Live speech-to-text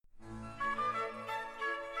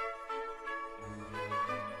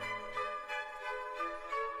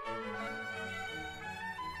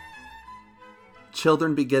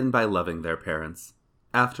Children begin by loving their parents.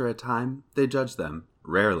 After a time, they judge them.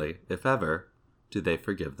 Rarely, if ever, do they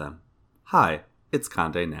forgive them. Hi, it's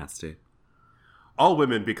Condé Nasty. All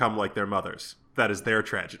women become like their mothers. That is their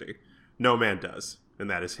tragedy. No man does, and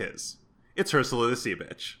that is his. It's Ursula the Sea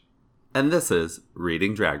Bitch. And this is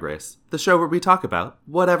Reading Drag Race, the show where we talk about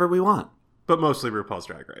whatever we want. But mostly RuPaul's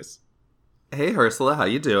Drag Race. Hey Ursula, how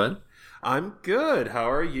you doing? I'm good. How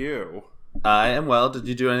are you? I am well. Did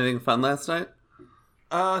you do anything fun last night?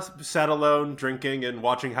 Sat alone, drinking, and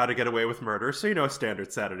watching How to Get Away with Murder, so a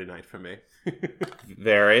standard Saturday night for me.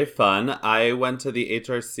 Very fun. I went to the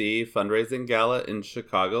HRC fundraising gala in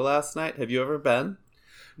Chicago last night. Have you ever been?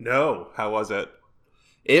 No. How was it?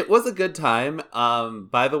 It was a good time.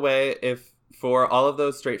 By the way, if for all of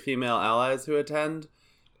those straight female allies who attend,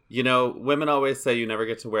 women always say you never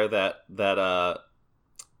get to wear that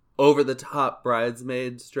over-the-top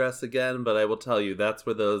bridesmaid's dress again, but I will tell you, that's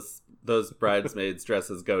where those bridesmaids'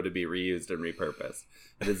 dresses go to be reused and repurposed.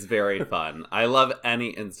 It is very fun. I love any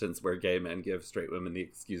instance where gay men give straight women the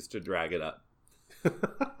excuse to drag it up.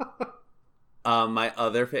 My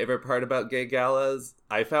other favorite part about gay galas,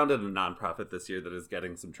 I founded a nonprofit this year that is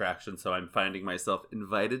getting some traction, so I'm finding myself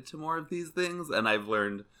invited to more of these things, and I've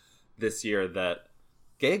learned this year that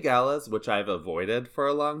gay galas, which I've avoided for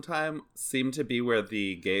a long time, seem to be where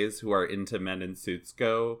the gays who are into men in suits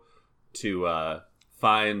go to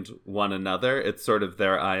find one another. It's sort of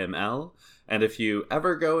their IML. And if you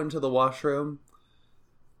ever go into the washroom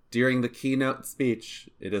during the keynote speech,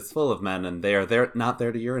 it is full of men, and they are not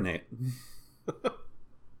there to urinate.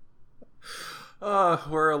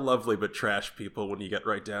 We're a lovely but trash people when you get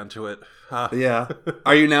right down to it. Yeah.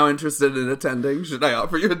 Are you now interested in attending? Should I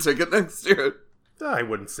offer you a ticket next year? I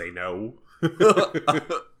wouldn't say no.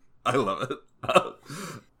 I love it.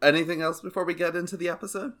 Anything else before we get into the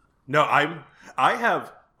episode? No, I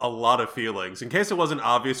have a lot of feelings. In case it wasn't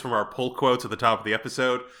obvious from our pull quotes at the top of the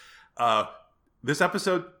episode, this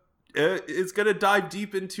episode is going to dive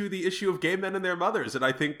deep into the issue of gay men and their mothers, and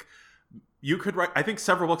I think you could write. I think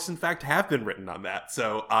several books, in fact, have been written on that.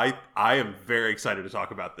 So I am very excited to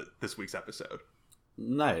talk about this week's episode.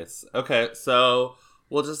 Nice. Okay, so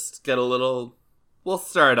we'll just get We'll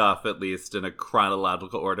start off, at least, in a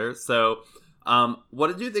chronological order. So, what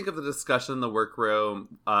did you think of the discussion in the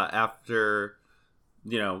workroom after,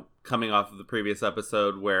 coming off of the previous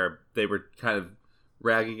episode where they were kind of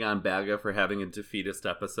ragging on Baga for having a defeatist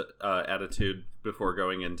attitude before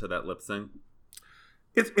going into that lip sync?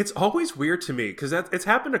 It's always weird to me, because it's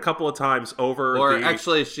happened a couple of times over.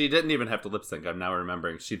 Actually, she didn't even have to lip sync, I'm now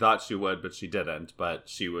remembering. She thought she would, but she didn't. But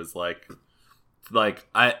she was like,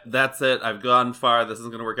 that's it. I've gone far. This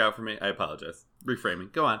isn't going to work out for me. I apologize.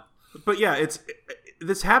 Reframing. Go on. But yeah,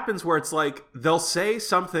 this happens where it's like they'll say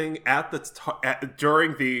something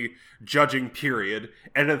during the judging period,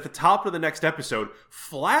 and at the top of the next episode,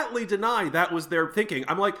 flatly deny that was their thinking.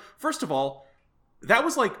 I'm like, first of all, that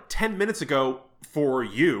was like 10 minutes ago for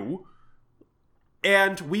you.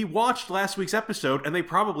 And we watched last week's episode, and they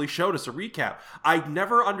probably showed us a recap. I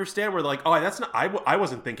never understand where they're like, oh, that's not. I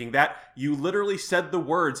wasn't thinking that. You literally said the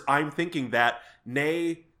words, "I'm thinking that,"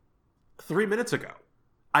 nay, 3 minutes ago.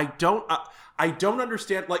 I don't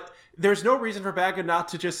understand. Like, there's no reason for Baga not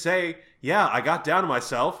to just say, "Yeah, I got down to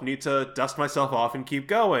myself. Need to dust myself off and keep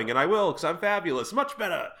going, and I will because I'm fabulous, much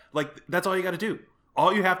better." Like, that's all you got to do.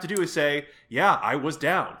 All you have to do is say, yeah, I was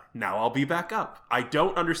down. Now I'll be back up. I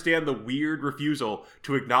don't understand the weird refusal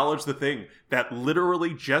to acknowledge the thing that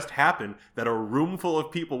literally just happened, that a room full of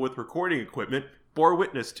people with recording equipment bore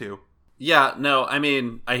witness to. Yeah, no, I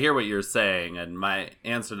mean, I hear what you're saying, and my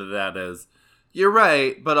answer to that is, you're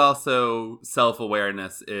right, but also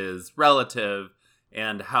self-awareness is relative,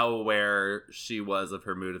 and how aware she was of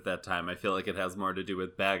her mood at that time. I feel like it has more to do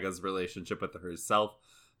with Baga's relationship with herself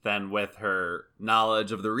than with her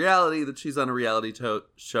knowledge of the reality that she's on a reality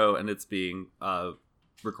show and it's being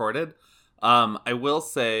recorded. I will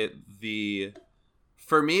say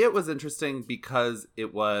for me, it was interesting because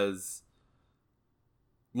it was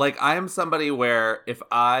like, I am somebody where if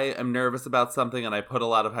I am nervous about something and I put a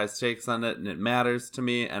lot of high stakes on it and it matters to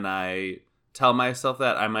me and I tell myself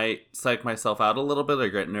that, I might psych myself out a little bit or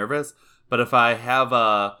get nervous. But if I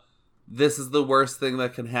have this is the worst thing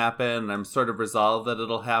that can happen, I'm sort of resolved that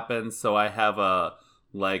it'll happen, so I have a,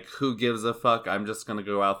 like, who gives a fuck, I'm just gonna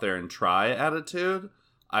go out there and try attitude,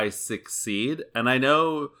 I succeed. And I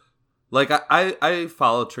know, like, I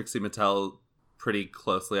follow Trixie Mattel pretty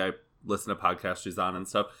closely. I listen to podcasts she's on and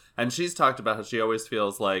stuff, and she's talked about how she always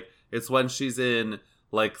feels like it's when she's in,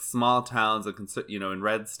 like, small towns and, in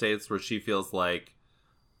red states where she feels like,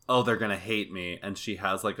 oh, they're gonna hate me, and she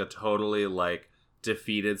has, like, a totally, like,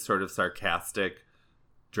 defeated, sort of sarcastic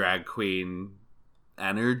drag queen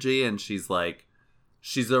energy, and she's like,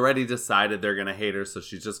 she's already decided they're gonna hate her, so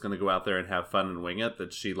she's just gonna go out there and have fun and wing it,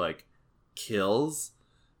 that she like kills.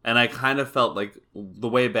 And I kind of felt like the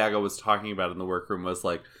way Baga was talking about it in the workroom was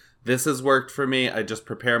like, this has worked for me. I just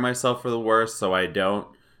prepare myself for the worst so I don't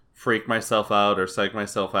freak myself out or psych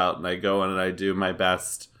myself out, and I go in and I do my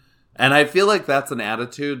best. And I feel like that's an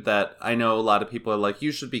attitude that I know a lot of people are like,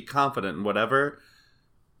 you should be confident in whatever.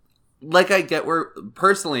 Like, I get where,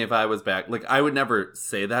 personally, if I was back, like, I would never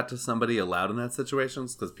say that to somebody aloud in that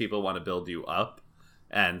situations, because people want to build you up.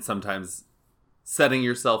 And sometimes setting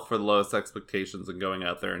yourself for the lowest expectations and going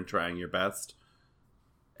out there and trying your best.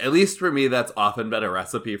 At least for me, that's often been a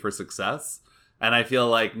recipe for success. And I feel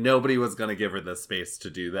like nobody was going to give her the space to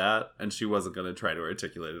do that, and she wasn't going to try to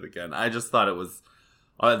articulate it again. I just thought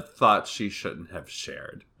I thought she shouldn't have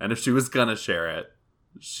shared. And if she was going to share it,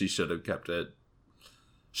 she should have kept it.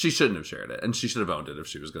 She shouldn't have shared it, and she should have owned it if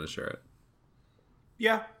she was going to share it.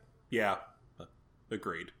 Yeah.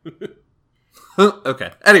 Agreed.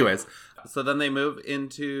 Okay. Anyways, so then they move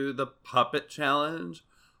into the puppet challenge.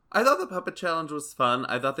 I thought the puppet challenge was fun.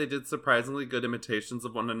 I thought they did surprisingly good imitations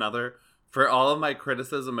of one another. For all of my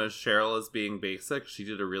criticism of Cheryl as being basic, she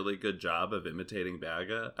did a really good job of imitating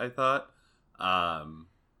Baga, I thought,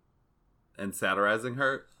 and satirizing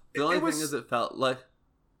her. The only thing is, it felt like...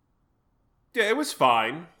 Yeah, it was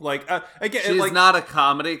fine. Like, again... She's not a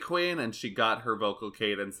comedy queen, and she got her vocal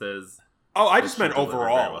cadences... Oh, I just meant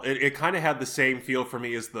overall. Well. It kind of had the same feel for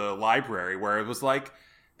me as the library, where it was like,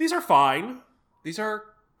 these are fine. These are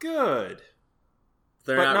good.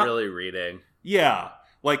 They're not really reading. Yeah.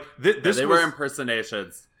 Like, they were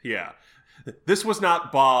impersonations. Yeah. This was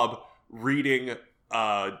not Bob reading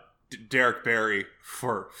Derek Barry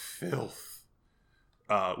for filth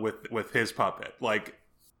with his puppet. Like,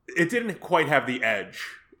 it didn't quite have the edge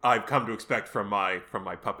I've come to expect from my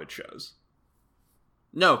puppet shows.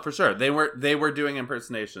 No, for sure. They were doing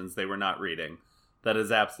impersonations. They were not reading. That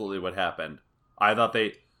is absolutely what happened.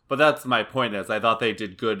 But that's my point, is I thought they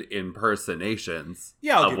did good impersonations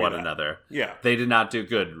of one another. Yeah. They did not do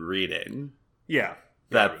good reading. Yeah.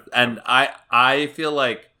 And I feel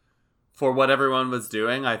like for what everyone was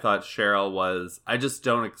doing, I thought Cheryl was, I just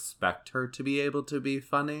don't expect her to be able to be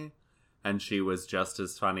funny. And she was just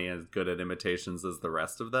as funny and good at imitations as the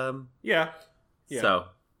rest of them. Yeah. So,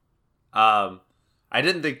 I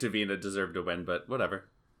didn't think Davina deserved to win, but whatever.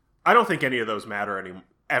 I don't think any of those matter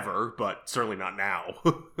ever, but certainly not now.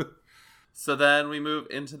 So then we move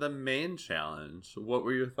into the main challenge. What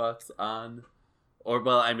were your thoughts on,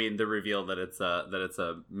 the reveal that it's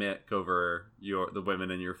a makeover the women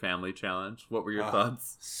in your family challenge? What were your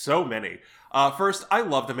thoughts? So many. First, I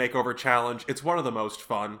love the makeover challenge. It's one of the most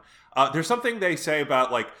fun. There's something they say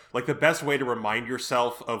about like the best way to remind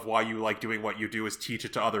yourself of why you like doing what you do is teach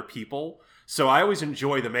it to other people. So I always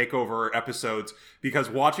enjoy the makeover episodes because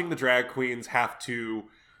watching the drag queens have to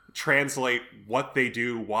translate what they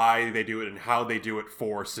do, why they do it, and how they do it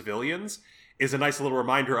for civilians is a nice little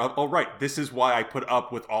reminder of, oh, right, this is why I put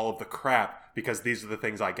up with all of the crap, because these are the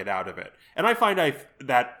things I get out of it. And I find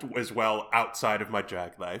that as well outside of my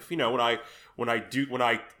drag life. You know, when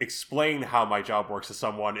I explain how my job works to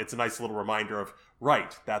someone, it's a nice little reminder of,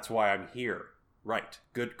 right, that's why I'm here. Right.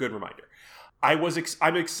 Good reminder. I was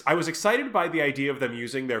excited by the idea of them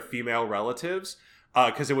using their female relatives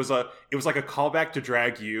because it was like a callback to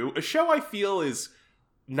Drag You, a show I feel is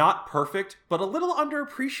not perfect but a little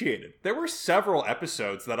underappreciated. There were several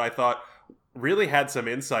episodes that I thought really had some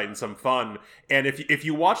insight and some fun, and if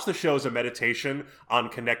you watch the show as a meditation on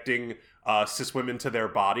connecting cis women to their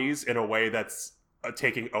bodies in a way that's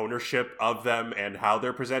taking ownership of them and how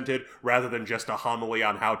they're presented rather than just a homily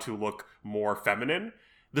on how to look more feminine,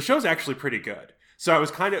 the show's actually pretty good. So I was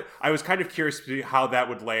kind of curious to see how that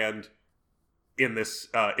would land in this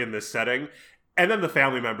setting. And then the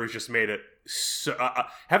family members just made it so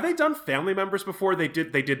have they done family members before? They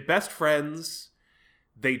did Best Friends.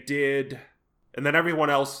 They did, and then everyone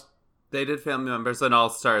else. They did family members and All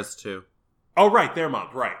Stars too. Oh right, their mom,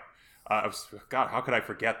 right. God, how could I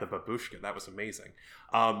forget the babushka? That was amazing.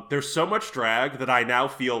 There's so much drag that I now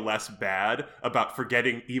feel less bad about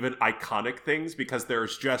forgetting even iconic things because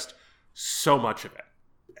there's just so much of it.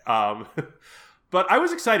 But I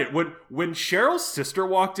was excited. When Cheryl's sister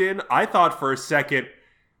walked in, I thought for a second,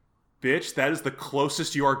 bitch, that is the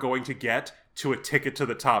closest you are going to get to a ticket to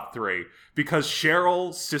the top 3. Because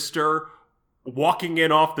Cheryl's sister walking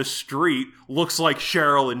in off the street looks like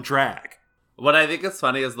Cheryl in drag. What I think is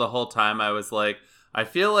funny is the whole time I was like, I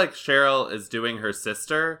feel like Cheryl is doing her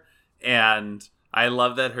sister, and I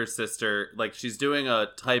love that her sister, like, she's doing a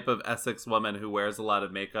type of Essex woman who wears a lot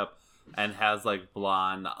of makeup, and has like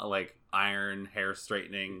blonde, like iron hair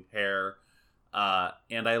straightening hair.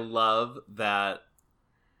 And I love that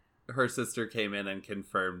her sister came in and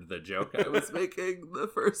confirmed the joke I was making the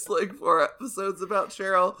first like 4 episodes about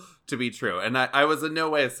Cheryl to be true. And I was in no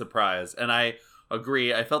way surprised. And I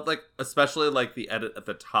agree. I felt like, especially like the edit at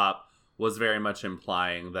the top was very much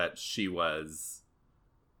implying that she was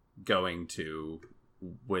going to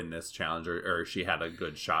win this challenge, or she had a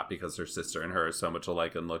good shot because her sister and her are so much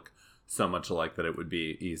alike and look so much alike that it would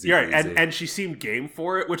be easy. Yeah, and she seemed game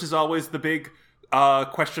for it, which is always the big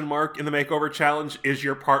question mark in the makeover challenge. Is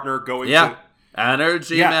your partner going to...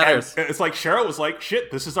 Energy matters. And it's like Cheryl was like,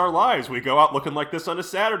 shit, this is our lives. We go out looking like this on a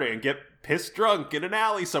Saturday and get pissed drunk in an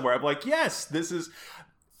alley somewhere. I'm like, yes, this is...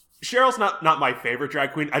 Cheryl's not my favorite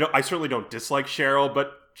drag queen. I certainly don't dislike Cheryl,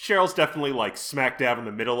 but Cheryl's definitely like smack dab in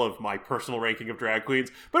the middle of my personal ranking of drag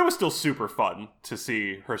queens. But it was still super fun to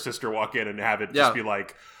see her sister walk in and have it just be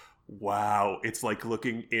like, wow, it's like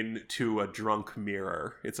looking into a drunk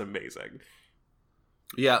mirror. It's amazing.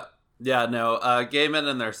 Yeah, no, gay men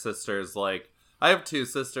and their sisters, like, I have 2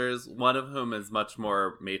 sisters, one of whom is much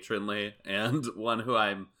more matronly, and one who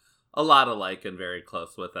I'm a lot alike and very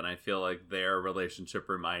close with, and I feel like their relationship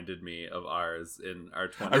reminded me of ours in our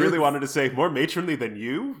 20s. I really wanted to say, more matronly than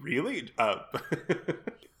you? Really?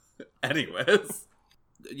 Anyways.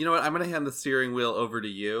 You know what? I'm going to hand the steering wheel over to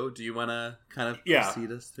you. Do you want to kind of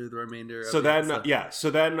proceed us through the remainder of the episode? So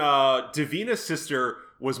then Davina's sister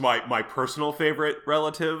was my personal favorite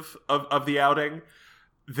relative of the outing.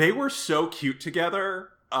 They were so cute together.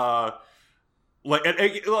 Like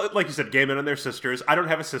you said, gay men and their sisters. I don't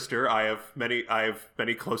have a sister. I have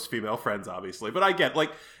many close female friends, obviously. But I get,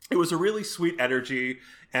 like, it was a really sweet energy.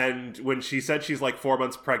 And when she said she's like 4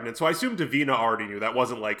 months pregnant, so I assume Davina already knew. That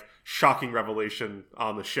wasn't like shocking revelation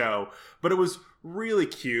on the show, but it was really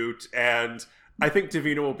cute. And I think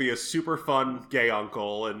Davina will be a super fun gay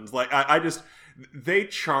uncle. And like, they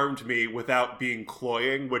charmed me without being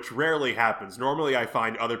cloying, which rarely happens. Normally I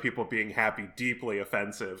find other people being happy deeply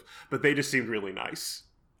offensive, but they just seemed really nice.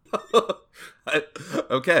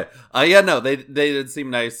 Okay. They did seem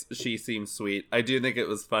nice. She seemed sweet. I do think it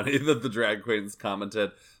was funny that the drag queens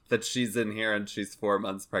commented that she's in here and she's 4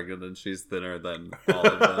 months pregnant and she's thinner than all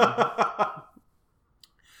of them.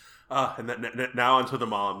 And then now onto the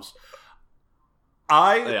moms.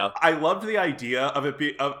 I loved the idea of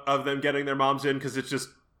it of them getting their moms in, because it's just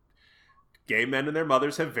gay men and their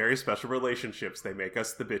mothers have very special relationships. They make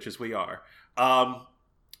us the bitches we are.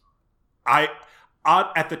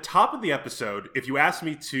 At the top of the episode, if you asked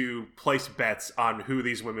me to place bets on who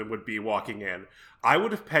these women would be walking in, I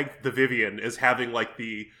would have pegged the Vivian as having like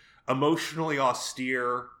the emotionally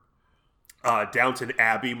austere Downton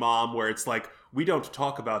Abbey mom, where it's like, we don't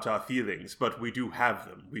talk about our feelings, but we do have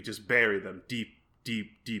them. We just bury them deep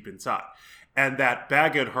inside. And that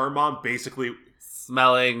Baga and her mom basically...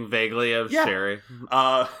 Smelling vaguely of sherry.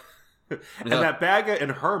 And that Baga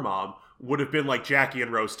and her mom would have been like Jackie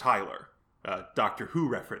and Rose Tyler. Doctor Who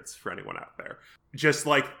reference for anyone out there. Just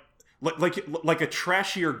like a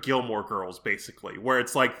trashier Gilmore Girls, basically, where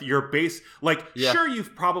it's like your base, like, sure, you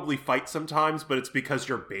probably fight sometimes, but it's because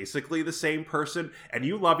you're basically the same person and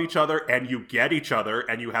you love each other and you get each other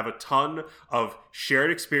and you have a ton of shared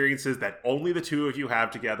experiences that only the two of you have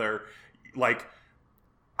together. Like,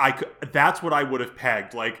 that's what I would have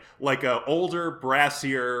pegged, like a older,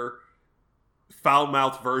 brassier,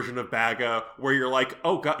 foul-mouthed version of Baga, where you're like,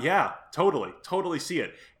 oh god, yeah, totally see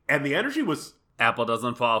it. And the energy was... Apple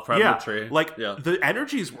doesn't fall from the tree. The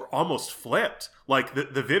energies were almost flipped. Like,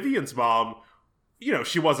 the Vivian's mom, you know,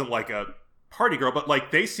 she wasn't like a party girl, but like,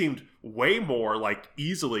 they seemed way more like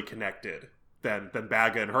easily connected than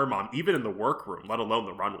Baga and her mom, even in the workroom, let alone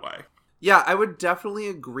the runway. Yeah, I would definitely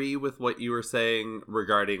agree with what you were saying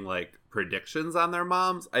regarding like predictions on their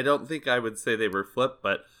moms. I don't think I would say they were flipped,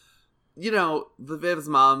 but you know, the Viv's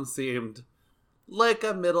mom seemed like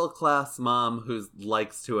a middle-class mom who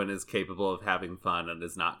likes to and is capable of having fun and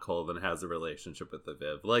is not cold and has a relationship with the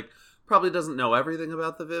Viv. Like, probably doesn't know everything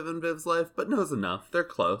about the Viv and Viv's life, but knows enough. They're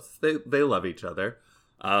close. They love each other.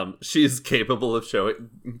 She's capable of showing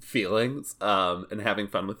feelings and having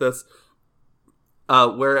fun with this.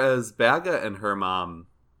 Whereas Baga and her mom,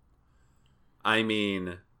 I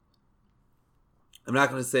mean... I'm not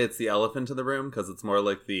going to say it's the elephant in the room, because it's more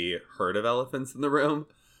like the herd of elephants in the room.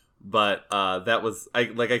 But that was... I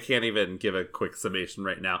can't even give a quick summation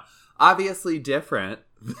right now. Obviously different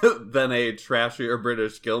than a trashier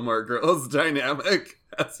British Gilmore Girls dynamic,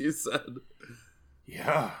 as you said.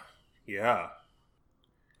 Yeah.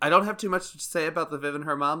 I don't have too much to say about the Viv and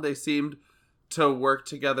her mom. They seemed to work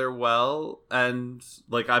together well, and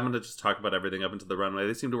like I'm gonna just talk about everything up into the runway.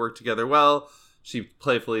 They seem to work together well. She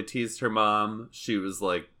playfully teased her mom. She was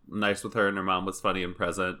like nice with her, and her mom was funny and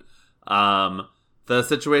present. The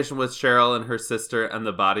situation with Cheryl and her sister and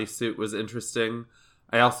the bodysuit was interesting.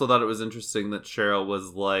 I also thought it was interesting that Cheryl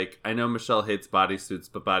was like, I know Michelle hates bodysuits,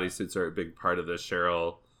 but bodysuits are a big part of the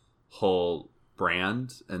Cheryl whole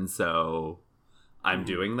brand, and so I'm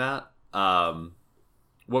doing that.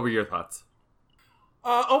 What were your thoughts?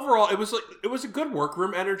 Overall, it was a good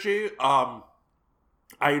workroom energy.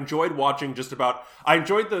 I enjoyed watching I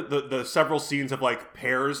enjoyed the several scenes of like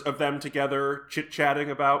pairs of them together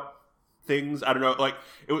chit-chatting about things. I don't know, like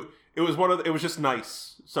it was just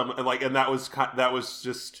nice. And that was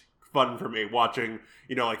just fun for me watching,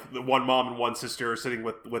 like the one mom and one sister sitting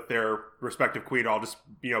with their respective queen, all just,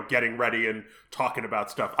 getting ready and talking about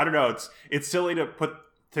stuff. I don't know. It's silly to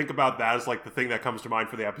think about that as like the thing that comes to mind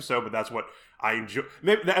for the episode, but that's what I enjoy.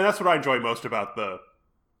 And that's what I enjoy most about the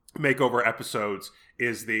makeover episodes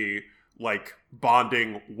is the like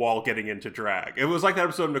bonding while getting into drag. It was like that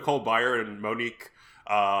episode of Nicole Byer and Monique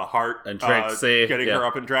Hart and Trixie getting her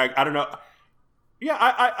up in drag. I don't know. Yeah,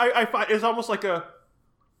 I find it's almost like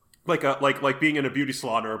being in a beauty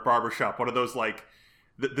salon or a barbershop. One of those like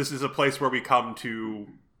this is a place where we come to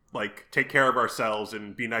like take care of ourselves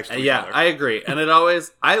and be nice to each other. Yeah, I agree. And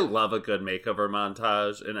I love a good makeover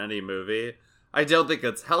montage in any movie. I don't think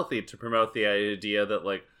it's healthy to promote the idea that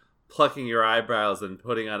like plucking your eyebrows and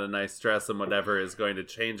putting on a nice dress and whatever is going to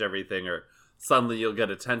change everything, or suddenly you'll get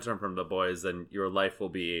attention from the boys and your life will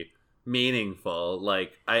be meaningful.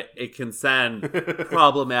 Like it can send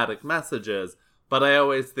problematic messages, but I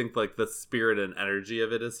always think like the spirit and energy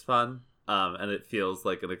of it is fun. And it feels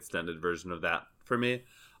like an extended version of that for me.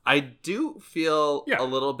 I do feel a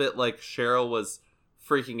little bit like Cheryl was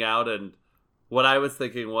freaking out, and what I was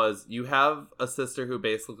thinking was, you have a sister who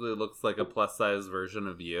basically looks like a plus-size version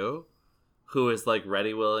of you, who is, like,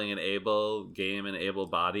 ready, willing, and able, game, and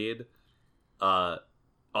able-bodied.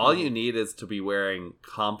 All you need is to be wearing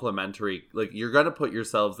complementary... Like, you're going to put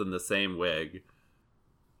yourselves in the same wig.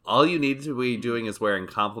 All you need to be doing is wearing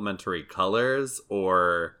complementary colors,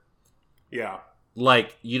 or... Yeah.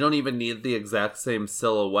 Like, you don't even need the exact same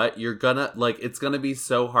silhouette. You're gonna, like, it's gonna be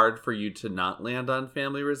so hard for you to not land on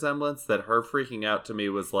family resemblance that her freaking out to me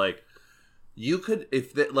was like, you could,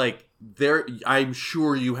 if that, like, I'm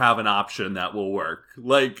sure you have an option that will work.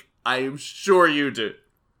 Like, I'm sure you do.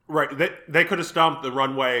 Right. They could have stomped the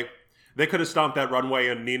runway. They could have stomped that runway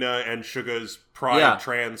in Nina and Suga's Pride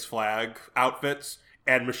trans flag outfits,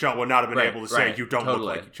 and Michelle would not have been able to say, you don't look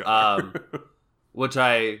like each other.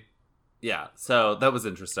 Yeah, so that was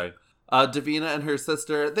interesting. Davina and her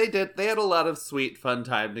sister, they had a lot of sweet, fun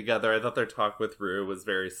time together. I thought their talk with Rue was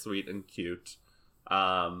very sweet and cute.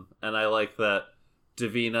 And I like that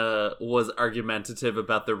Davina was argumentative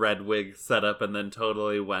about the red wig setup and then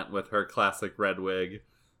totally went with her classic red wig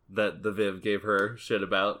that the Viv gave her shit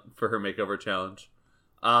about for her makeover challenge.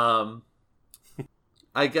 I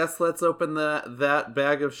guess let's open that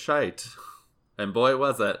bag of shite. And boy,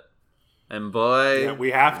 was it. And boy,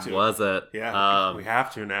 we have to. Was it? Yeah, we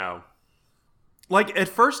have to now. Like, at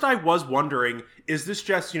first I was wondering, is this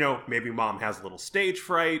just, maybe mom has a little stage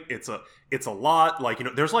fright? It's a lot. Like,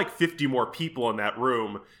 there's like 50 more people in that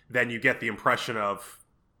room than you get the impression of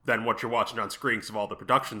than what you're watching on screen because of all the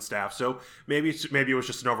production staff. So maybe it was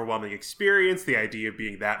just an overwhelming experience. The idea of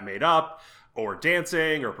being that made up or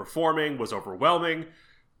dancing or performing was overwhelming.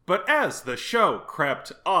 But as the show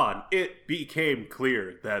crept on, it became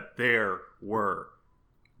clear that there were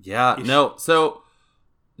issues. No. So,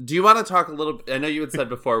 do you want to talk a little... I know you had said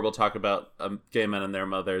before we'll talk about gay men and their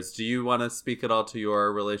mothers. Do you want to speak at all to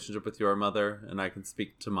your relationship with your mother? And I can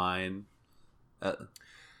speak to mine.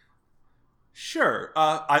 Sure.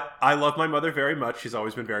 I love my mother very much. She's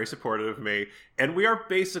always been very supportive of me. And we are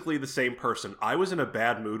basically the same person. I was in a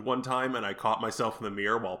bad mood one time and I caught myself in the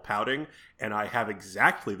mirror while pouting. And I have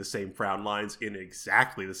exactly the same frown lines in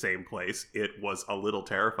exactly the same place. It was a little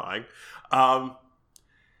terrifying.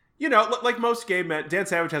 Like most gay men, Dan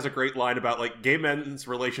Savage has a great line about like gay men's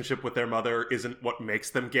relationship with their mother isn't what makes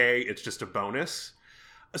them gay. It's just a bonus.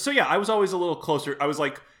 So yeah, I was always a little closer. I was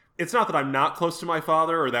like, it's not that I'm not close to my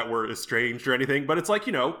father or that we're estranged or anything, but it's like,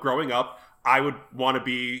 growing up, I would want to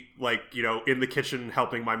be like, in the kitchen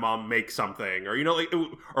helping my mom make something, or,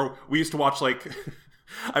 or we used to watch like,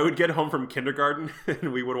 I would get home from kindergarten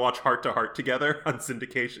and we would watch Heart to Heart together on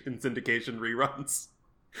syndication reruns.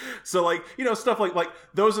 So like, stuff like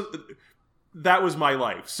those, that was my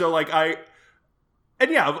life. So like And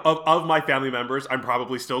yeah, of my family members, I'm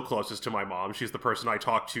probably still closest to my mom. She's the person I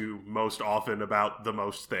talk to most often about the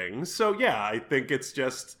most things. So yeah, I think it's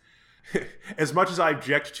just, as much as I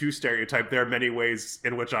object to stereotype, there are many ways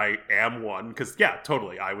in which I am one. Because yeah,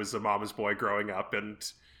 totally, I was a mama's boy growing up, and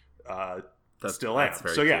still am.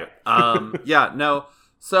 So yeah, yeah, no.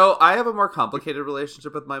 So I have a more complicated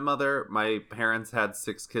relationship with my mother. My parents had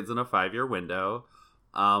 6 kids in a 5-year window.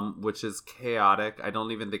 Which is chaotic. I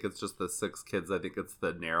don't even think it's just the 6 kids. I think it's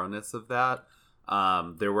the narrowness of that.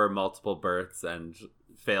 There were multiple births and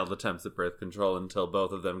failed attempts at birth control until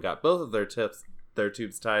both of them got both of their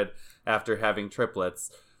tubes tied after having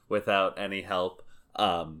triplets without any help.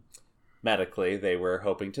 Medically, they were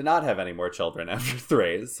hoping to not have any more children after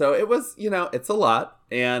 3. So it was, it's a lot.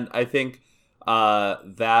 And I think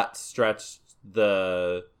that stretched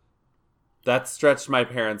my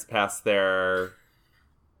parents past their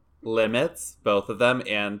limits, both of them.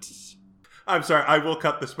 And I'm sorry, I will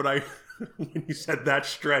cut this, but when you said that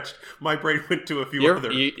stretched, my brain went to a few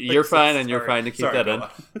other. You're fine, and you're fine to keep that in.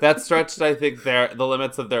 That stretched, I think, the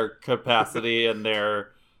limits of their capacity and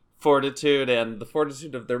their fortitude and the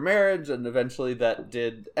fortitude of their marriage, and eventually that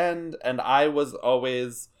did end. And I was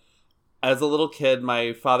always, as a little kid,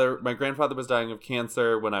 my grandfather was dying of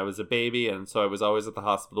cancer when I was a baby, and so I was always at the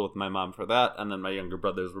hospital with my mom for that. And then my younger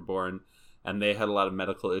brothers were born. And they had a lot of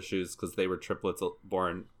medical issues because they were triplets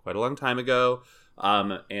born quite a long time ago.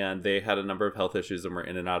 And they had a number of health issues and were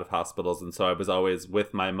in and out of hospitals. And so I was always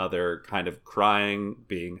with my mother kind of crying,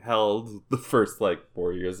 being held the first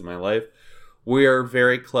 4 years of my life. We are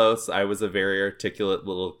very close. I was a very articulate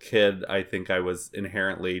little kid. I think I was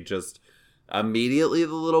inherently just immediately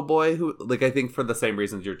the little boy who, I think for the same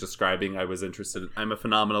reasons you're describing, I was interested. I'm a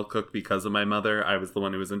phenomenal cook because of my mother. I was the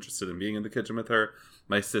one who was interested in being in the kitchen with her.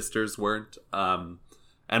 My sisters weren't. And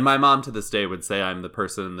my mom to this day would say I'm the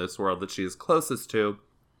person in this world that she is closest to.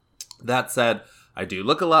 That said, I do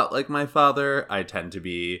look a lot like my father. I tend to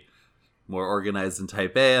be more organized and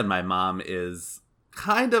type A, and my mom is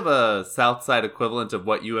kind of a South Side equivalent of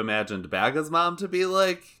what you imagined Baga's mom to be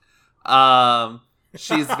like.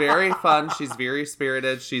 She's very fun. She's very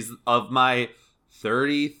spirited. She's, of my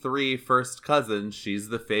 33 first cousins, she's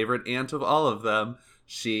the favorite aunt of all of them.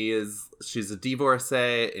 She's a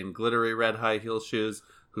divorcee in glittery red high heel shoes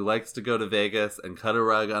who likes to go to Vegas and cut a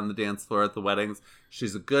rug on the dance floor at the weddings.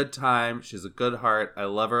 She's a good time. She's a good heart. I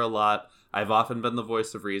love her a lot. I've often been the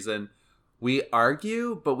voice of reason. We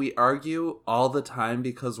argue, but we argue all the time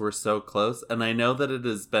because we're so close. And I know that it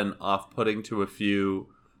has been off-putting to a few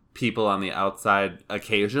people on the outside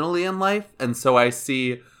occasionally in life. And so I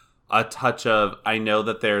see a touch of, I know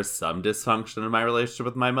that there's some dysfunction in my relationship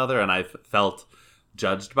with my mother, and I've felt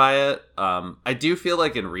judged by it. I do feel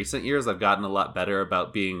like in recent years I've gotten a lot better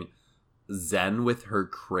about being zen with her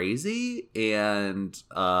crazy and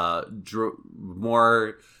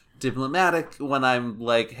more diplomatic when I'm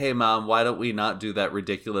like, hey mom, why don't we not do that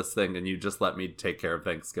ridiculous thing and you just let me take care of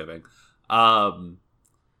Thanksgiving. But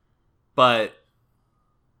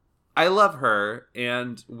I love her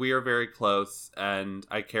and we are very close and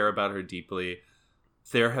I care about her deeply.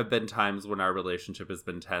 There have been times when our relationship has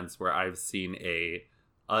been tense where I've seen a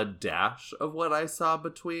dash of what I saw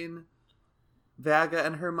between Baga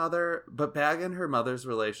and her mother. But Baga and her mother's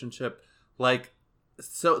relationship,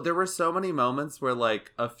 so there were so many moments where,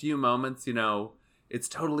 a few moments, it's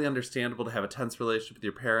totally understandable to have a tense relationship with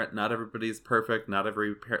your parent. Not everybody's perfect. Not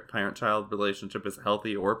every parent-child relationship is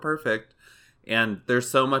healthy or perfect. And there's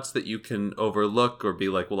so much that you can overlook or be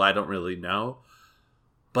like, well, I don't really know.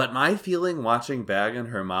 But my feeling watching Bag and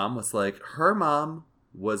her mom was her mom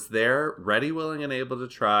was there, ready, willing, and able to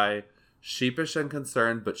try, sheepish and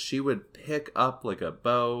concerned, but she would pick up like a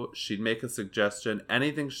bow. She'd make a suggestion.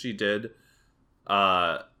 Anything she did,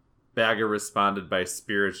 Bagger responded by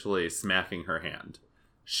spiritually smacking her hand.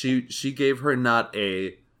 She gave her not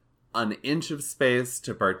an inch of space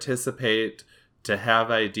to participate, to have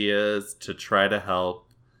ideas, to try to help,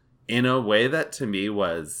 in a way that to me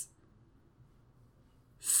was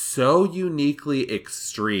so uniquely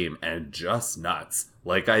extreme and just nuts.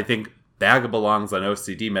 I think Baga belongs on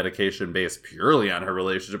OCD medication based purely on her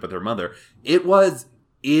relationship with her mother. It was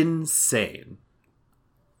insane.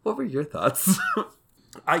 What were your thoughts?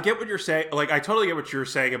 I get what you're saying. I totally get what you're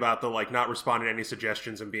saying about the, not responding to any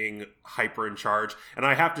suggestions and being hyper in charge. And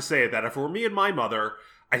I have to say that if it were me and my mother,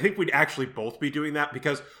 I think we'd actually both be doing that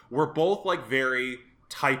because we're both, very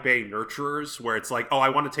type A nurturers where it's oh, I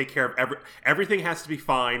want to take care of everything has to be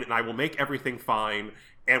fine and I will make everything fine.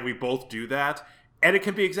 And we both do that. And it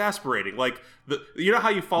can be exasperating. You know how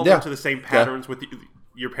you fall into the same patterns with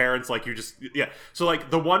your parents? So,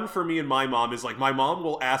 the one for me and my mom is, my mom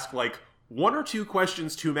will ask, one or two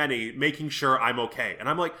questions too many, making sure I'm okay. And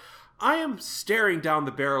I'm like, I am staring down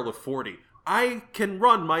the barrel of 40. I can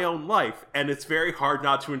run my own life, and it's very hard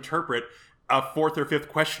not to interpret a fourth or fifth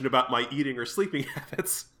question about my eating or sleeping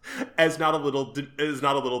habits as not a little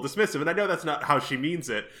dismissive. And I know that's not how she means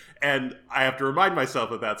it, and I have to remind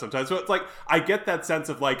myself of that sometimes. So it's like, I get that sense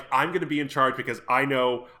of like, I'm going to be in charge because I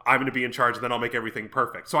know I'm going to be in charge, and then I'll make everything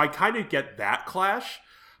perfect. So I kind of get that clash,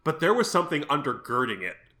 but there was something undergirding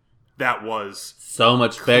it that was so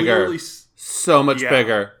much bigger, so much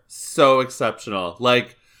bigger, so exceptional.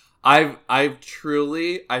 Like, I've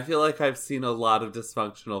truly, I feel like I've seen a lot of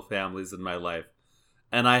dysfunctional families in my life,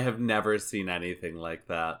 and I have never seen anything like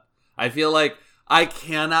that. I feel like I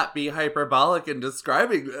cannot be hyperbolic in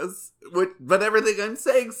describing this, but everything I'm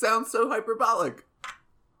saying sounds so hyperbolic.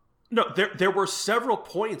 No, there were several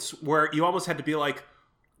points where you almost had to be like,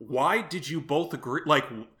 why did you both agree? Like,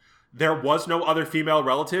 there was no other female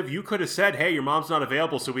relative. You could have said, hey, your mom's not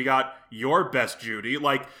available, so we got your best Judy.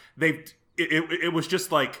 Like, it was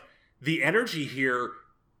just like, the energy here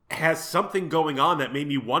has something going on that made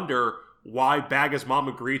me wonder why Bagga's mom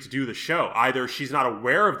agreed to do the show. Either she's not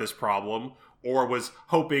aware of this problem or was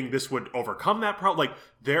hoping this would overcome that problem. Like,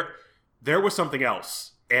 there was something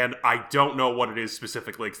else, and I don't know what it is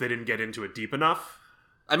specifically because they didn't get into it deep enough.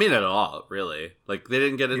 I mean, at all, really. Like, they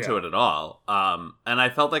didn't get into it at all. And I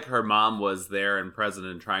felt like her mom was there and present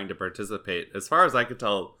and trying to participate. As far as I could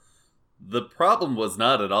tell, the problem was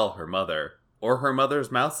not at all her mother or her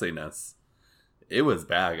mother's mousiness. It was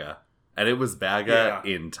Bagga. And it was Bagga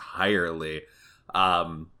entirely.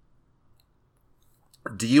 Do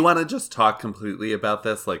you want to just talk completely about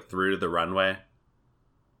this, like, through to the runway?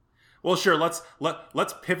 Well, sure. Let's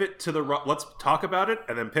pivot to let's talk about it,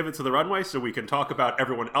 and then pivot to the runway, so we can talk about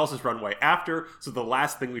everyone else's runway after. So the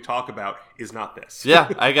last thing we talk about is not this.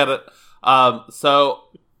 Yeah, I get it. So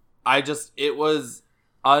it was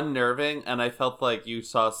unnerving, and I felt like you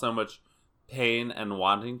saw so much pain and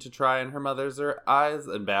wanting to try in her mother's eyes,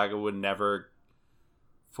 and Bagga would never,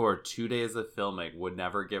 for 2 days of filming, would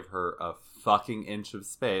never give her a fucking inch of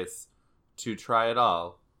space to try it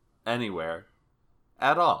all, anywhere,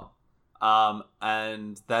 at all.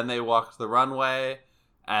 And then they walked the runway,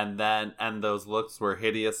 and those looks were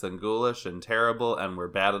hideous and ghoulish and terrible, and were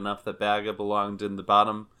bad enough that Bagga belonged in the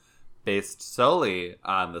bottom, based solely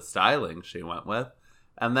on the styling she went with.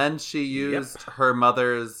 And then she used her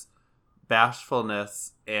mother's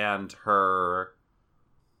bashfulness and her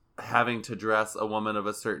having to dress a woman of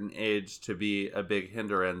a certain age to be a big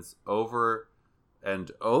hindrance over and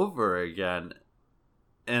over again.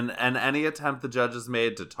 And any attempt the judges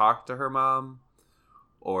made to talk to her mom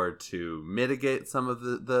or to mitigate some of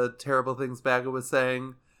the terrible things Bagga was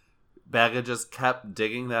saying, Bagga just kept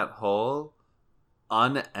digging that hole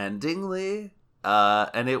unendingly.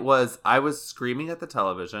 And I was screaming at the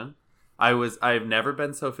television. I've never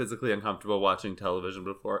been so physically uncomfortable watching television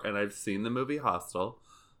before, and I've seen the movie Hostel.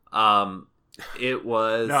 It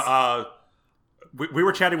was... No, we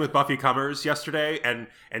were chatting with Buffy Cummers yesterday,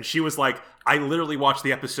 and she was like, I literally watched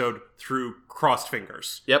the episode through crossed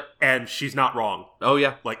fingers. Yep. And she's not wrong. Oh,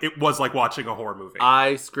 yeah. Like, it was like watching a horror movie.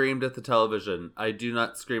 I screamed at the television. I do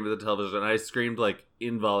not scream at the television. I screamed, like,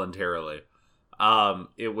 involuntarily.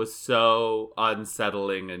 It was so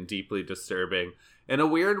unsettling and deeply disturbing. In a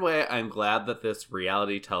weird way, I'm glad that this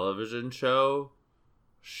reality television show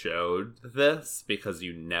showed this, because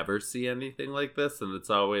you never see anything like this, and it's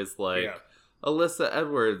always like, Alyssa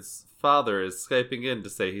Edwards' father is Skyping in to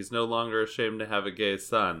say he's no longer ashamed to have a gay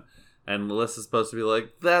son. And Melissa's supposed to be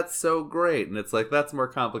like, that's so great. And it's like, that's more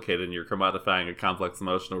complicated, and you're commodifying a complex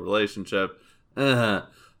emotional relationship.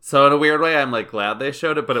 So in a weird way, I'm like glad they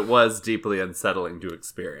showed it, but it was deeply unsettling to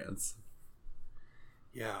experience.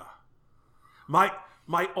 Yeah. My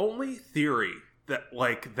only theory that,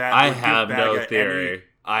 like, that I have no theory.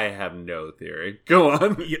 I have no theory. Go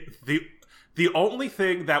on. The only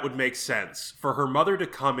thing that would make sense for her mother to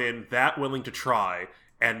come in that willing to try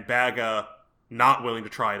and Bagga not willing to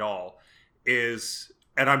try at all is,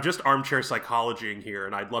 and I'm just armchair psychologying here,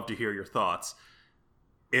 and I'd love to hear your thoughts.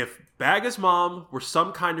 If Bagga's mom were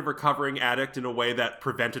some kind of recovering addict in a way that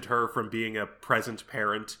prevented her from being a present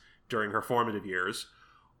parent during her formative years,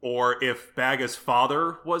 or if Bagga's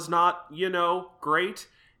father was not, great,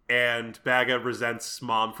 and Bagga resents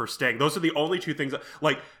mom for staying. Those are the only two things.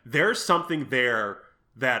 Like, there's something there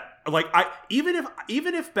that, like, even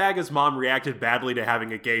if Bagga's mom reacted badly to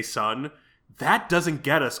having a gay son, that doesn't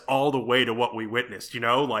get us all the way to what we witnessed.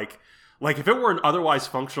 Like if it were an otherwise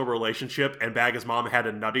functional relationship and Bagga's mom had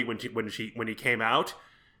a nutty when he came out,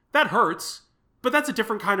 that hurts. But that's a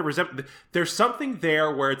different kind of resentment. There's something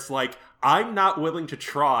there where it's like, I'm not willing to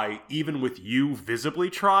try, even with you visibly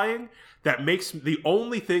trying. That makes the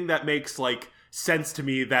only thing that makes like sense to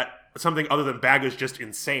me that something other than Bagga's just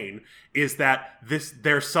insane is that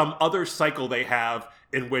there's some other cycle they have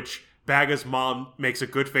in which Bagga's mom makes a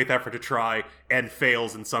good faith effort to try and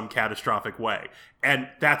fails in some catastrophic way. And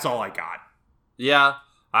that's all I got. Yeah,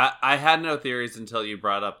 I had no theories until you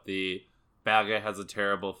brought up the Bagga has a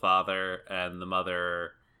terrible father and the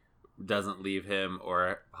mother doesn't leave him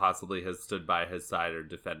or possibly has stood by his side or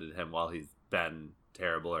defended him while he's been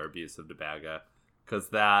terrible or abusive to Bagga. Because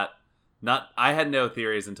I had no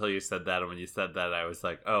theories until you said that, and when you said that, I was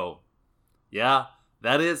like, oh, yeah,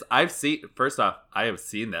 that is, first off, I have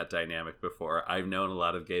seen that dynamic before. I've known a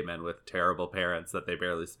lot of gay men with terrible parents that they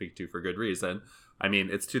barely speak to for good reason. I mean,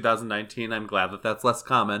 it's 2019, I'm glad that that's less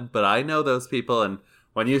common, but I know those people, and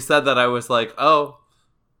when you said that, I was like, oh,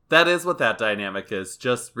 that is what that dynamic is,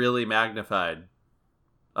 just really magnified,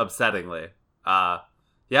 upsettingly.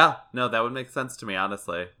 Yeah, no, that would make sense to me,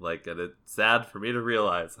 honestly. Like, and it's sad for me to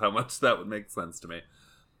realize how much that would make sense to me.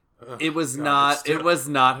 It was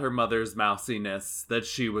not her mother's mousiness that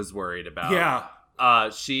she was worried about. Yeah.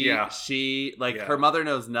 Her mother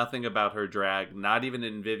knows nothing about her drag. Not even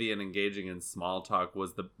in Vivian engaging in small talk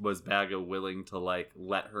was Bagga willing to like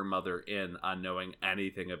let her mother in on knowing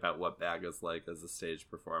anything about what Bagga's like as a stage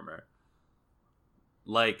performer.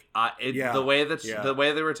 Like the way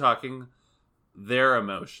they were talking, they're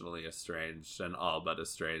emotionally estranged and all but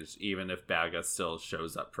estranged, even if Bagga still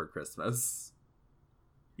shows up for Christmas.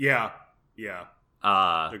 Yeah.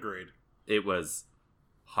 Agreed. It was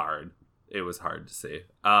hard. It was hard to see.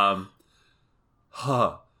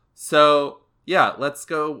 So, yeah, let's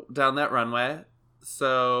go down that runway.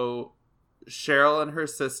 So, Cheryl and her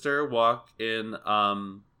sister walk in,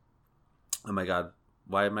 oh my god,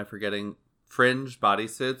 why am I forgetting? Fringe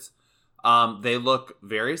bodysuits. They look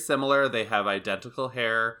very similar. They have identical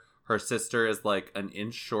hair. Her sister is like an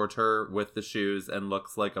inch shorter with the shoes and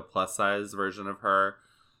looks like a plus size version of her.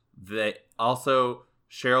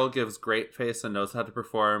 Cheryl gives great face and knows how to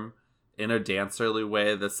perform in a dancerly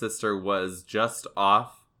way. The sister was just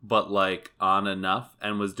off, but like on enough,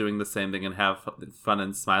 and was doing the same thing and have fun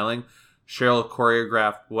and smiling. Cheryl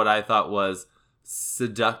choreographed what I thought was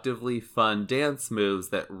seductively fun dance moves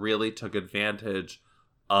that really took advantage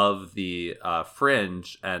of the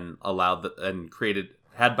fringe and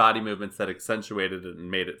had body movements that accentuated it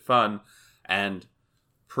and made it fun and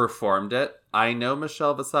performed it. I know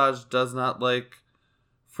Michelle Visage does not like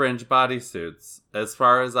fringe bodysuits. As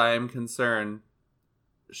far as I am concerned,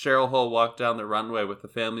 Cheryl Hole walked down the runway with a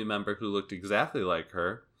family member who looked exactly like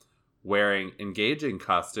her, wearing engaging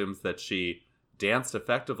costumes that she danced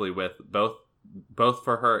effectively with, both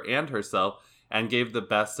for her and herself, and gave the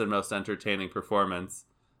best and most entertaining performance.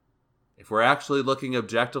 If we're actually looking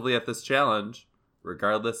objectively at this challenge,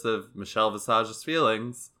 regardless of Michelle Visage's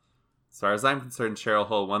feelings, as far as I'm concerned, Cheryl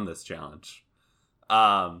Hole won this challenge.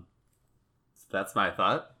 That's my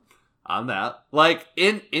thought on that. Like,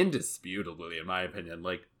 indisputably, in my opinion,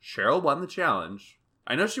 like, Cheryl won the challenge.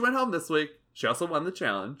 I know she went home this week. She also won the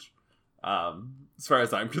challenge, as far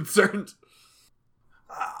as I'm concerned.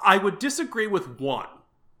 I would disagree with one.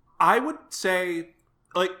 I would say,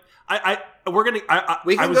 like, we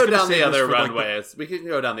can go down the other runways. We can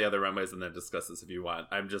go down the other runways and then discuss this if you want.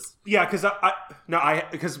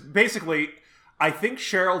 Because basically, I think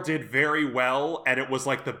Cheryl did very well, and it was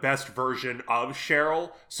like the best version of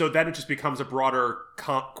Cheryl. So then it just becomes a broader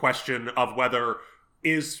question of whether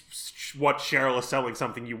is what Cheryl is selling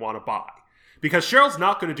something you want to buy. Because Cheryl's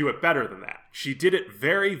not going to do it better than that. She did it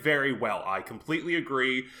very, very well. I completely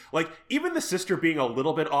agree. Like, even the sister being a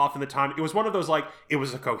little bit off in the time, it was one of those, like, it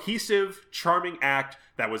was a cohesive, charming act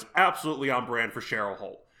that was absolutely on brand for Cheryl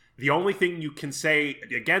Hole. The only thing you can say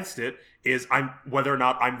against it is whether or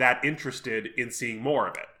not I'm that interested in seeing more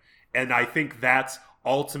of it. And I think that's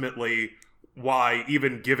ultimately why,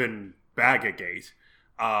 even given Baggagate,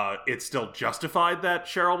 it's still justified that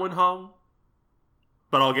Cheryl went home.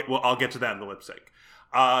 But I'll get to that in the lip sync.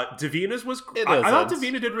 Davina's was... I thought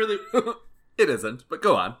Davina did really... It isn't, but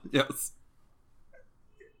go on. Yes.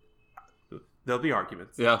 There'll be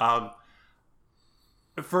arguments. Yeah.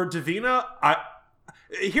 For Davina,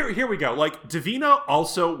 here we go. Like, Davina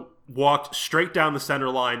also walked straight down the center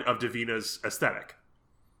line of Davina's aesthetic.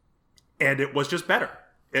 And it was just better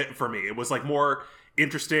for me. It was, like, more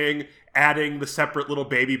interesting. Adding the separate little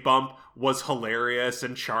baby bump was hilarious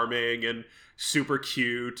and charming and super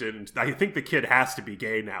cute, and I think the kid has to be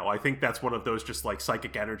gay now. I think that's one of those just like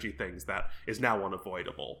psychic energy things that is now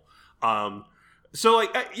unavoidable. So, like,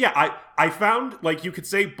 I found, like, you could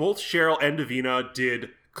say both Cheryl and Davina did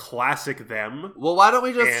classic them. Well, why don't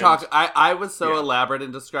we just talk? I was so Yeah. elaborate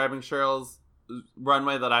in describing Cheryl's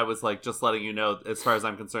runway that I was like, just letting you know, as far as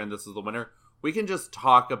I'm concerned, this is the winner. We can just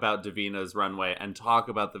talk about Davina's runway and talk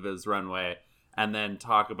about the Viv's runway, and then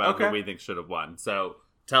talk about who we think should have won. So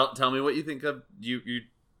tell me what you think of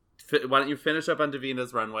why don't you finish up on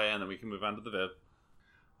Davina's runway, and then we can move on to the Viv.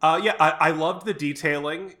 I loved the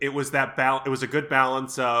detailing. It was it was a good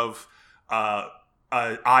balance of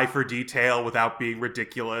eye for detail without being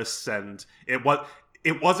ridiculous, and it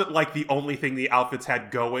wasn't like the only thing the outfits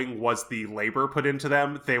had going was the labor put into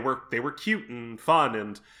them. They were cute and fun,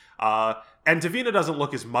 and Davina doesn't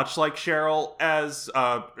look as much like Cheryl as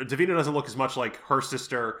Davina doesn't look as much like her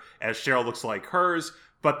sister as Cheryl looks like hers,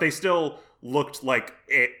 but they still looked like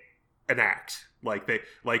an act.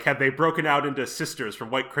 Had they broken out into sisters from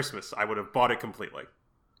White Christmas, I would have bought it completely.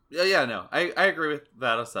 Yeah, no, I agree with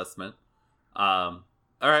that assessment. All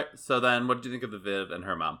right, so then what did you think of the Viv and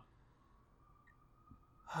her mom?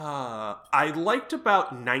 I liked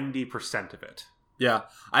about 90% of it. Yeah,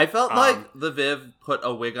 I felt like the Viv put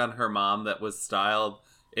a wig on her mom that was styled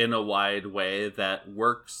in a wide way that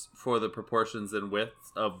works for the proportions and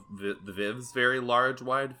widths of the Viv's very large,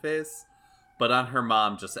 wide face. But on her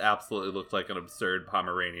mom, just absolutely looked like an absurd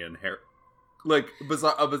Pomeranian hair. Like,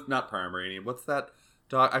 bizarre, not Pomeranian. What's that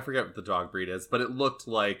dog? I forget what the dog breed is, but it looked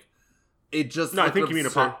like it just. No, I think you mean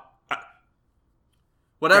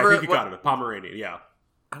whatever. Yeah, I think you got it. A Pomeranian, yeah.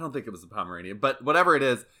 I don't think it was a Pomeranian, but whatever it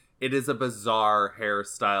is a bizarre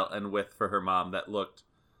hairstyle and width for her mom that looked.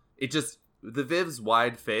 It just, the Viv's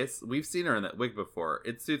wide face. We've seen her in that wig before.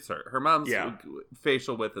 It suits her. Her mom's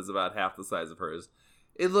facial width is about half the size of hers.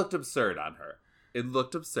 It looked absurd on her. It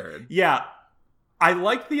looked absurd. Yeah. I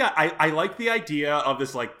like the idea of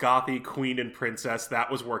this like gothy queen and princess.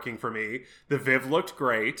 That was working for me. The Viv looked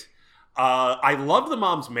great. I love the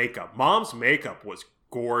mom's makeup. Mom's makeup was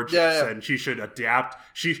gorgeous, and she should adapt.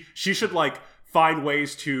 She should like find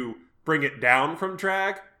ways to bring it down from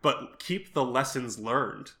drag, but keep the lessons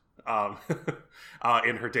learned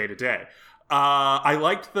in her day to day. I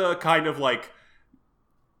liked the kind of like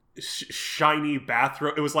shiny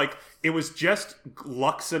bathrobe. It was just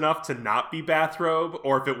luxe enough to not be bathrobe,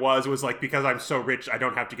 or if it was like, because I'm so rich I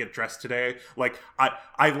don't have to get dressed today. Like,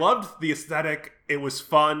 I loved the aesthetic. It was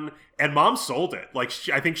fun, and mom sold it. Like,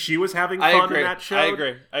 I think she was having fun in that show.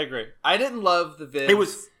 I agree. I didn't love the Viv.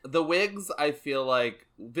 The wigs. I feel like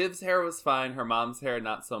Viv's hair was fine, her mom's hair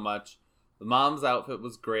not so much. The mom's outfit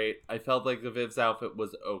was great. I felt like the Viv's outfit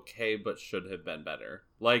was okay, but should have been better.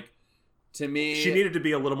 Like, to me, she needed to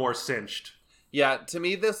be a little more cinched. Yeah, to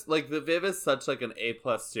me, this, like, the Viv is such, like, an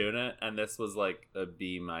A+ student, and this was, like, a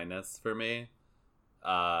B- for me.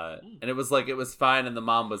 And it was, like, it was fine, and the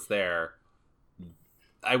mom was there.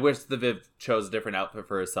 I wish the Viv chose a different outfit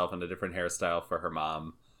for herself and a different hairstyle for her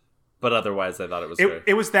mom. But otherwise, I thought it was great.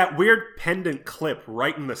 It was that weird pendant clip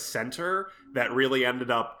right in the center that really ended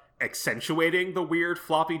up accentuating the weird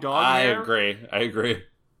floppy dog hair. I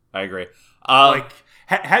agree. Like,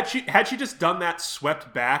 had she just done that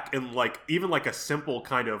swept back and like even like a simple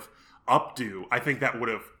kind of updo, I think that would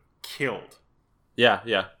have killed.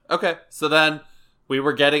 Yeah. Okay, so then we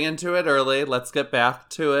were getting into it early. Let's get back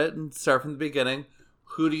to it and start from the beginning.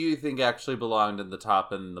 Who do you think actually belonged in the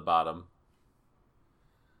top and the bottom?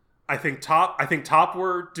 I think top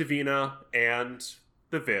were Davina and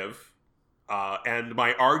the Viv. And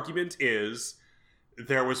my argument is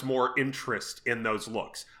there was more interest in those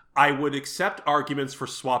looks. I would accept arguments for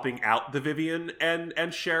swapping out the Vivian and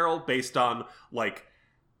Cheryl based on like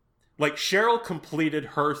Cheryl completed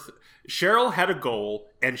her Cheryl had a goal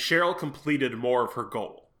and Cheryl completed more of her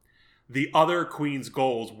goal. The other queen's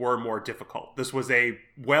goals were more difficult. This was a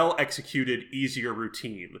well executed, easier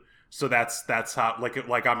routine. So that's how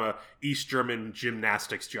like I'm a East German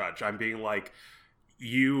gymnastics judge. I'm being like,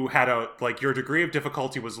 you had your degree of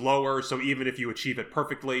difficulty was lower, so even if you achieve it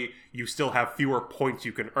perfectly, you still have fewer points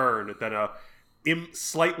you can earn than a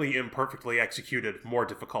slightly imperfectly executed, more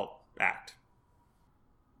difficult act.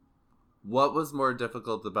 What was more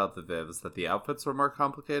difficult about the Vivs? That the outfits were more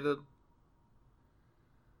complicated?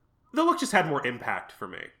 The look just had more impact for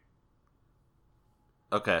me.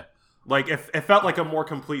 Okay. Like, it felt like a more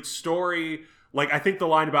complete story. Like, I think the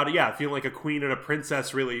line about it, feeling like a queen and a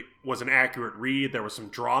princess really was an accurate read. There was some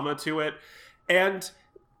drama to it. And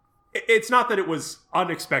it's not that it was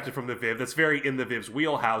unexpected from the Viv. That's very in the Viv's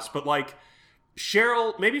wheelhouse. But, like,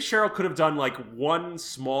 maybe Cheryl could have done, like, one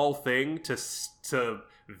small thing to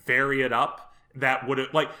vary it up. That would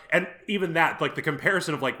have, like, and even that, like, the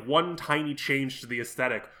comparison of, like, one tiny change to the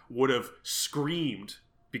aesthetic would have screamed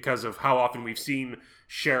because of how often we've seen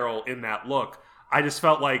Cheryl in that look. I just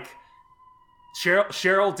felt like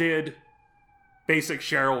Cheryl did basic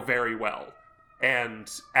Cheryl very well. And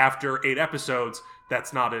after 8 episodes,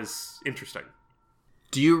 that's not as interesting.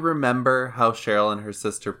 Do you remember how Cheryl and her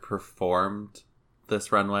sister performed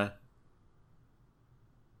this runway?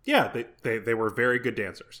 Yeah, they were very good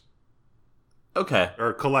dancers. Okay.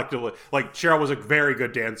 Or collectively. Like, Cheryl was a very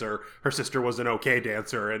good dancer. Her sister was an okay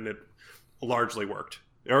dancer, and it largely worked.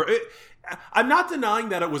 I'm not denying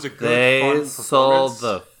that it was a good, fun performance. They sold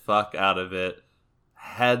the fuck out of it.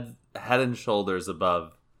 Head and shoulders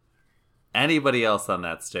above anybody else on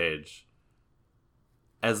that stage.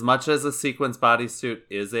 As much as a sequence bodysuit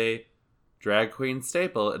is a drag queen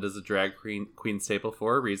staple, it is a drag queen staple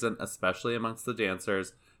for a reason, especially amongst the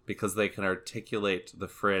dancers, because they can articulate the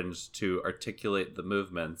fringe to articulate the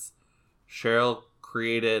movements. Cheryl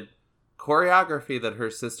created choreography that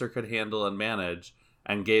her sister could handle and manage,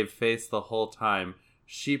 and gave face the whole time.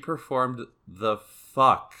 She performed the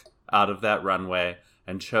fuck out of that runway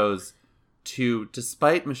and chose to,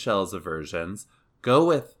 despite Michelle's aversions, go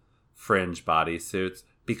with fringe bodysuits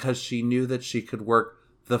because she knew that she could work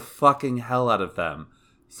the fucking hell out of them.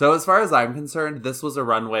 So as far as I'm concerned, this was a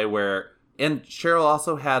runway where, and Cheryl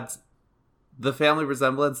also had the family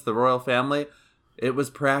resemblance, the royal family. It was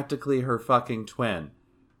practically her fucking twin.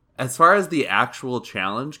 As far as the actual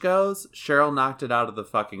challenge goes, Cheryl knocked it out of the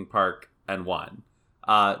fucking park and won.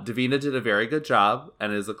 Davina did a very good job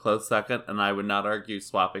and is a close second, and I would not argue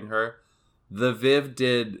swapping her. The Viv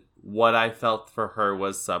did what I felt for her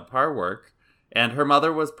was subpar work, and her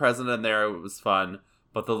mother was present in there. It was fun,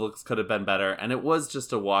 but the looks could have been better, and it was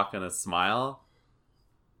just a walk and a smile.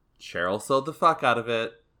 Cheryl sold the fuck out of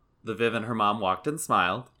it. The Viv and her mom walked and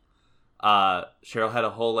smiled. Cheryl had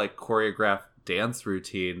a whole choreographed dance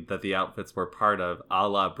routine that the outfits were part of, a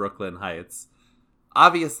la Brooklyn Heights.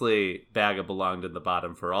 Obviously, Baga belonged in the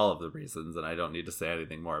bottom for all of the reasons, and I don't need to say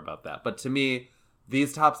anything more about that. But to me,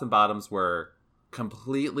 these tops and bottoms were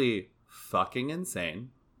completely fucking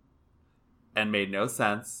insane and made no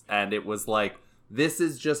sense. And it was this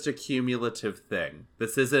is just a cumulative thing.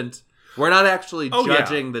 This isn't... We're not actually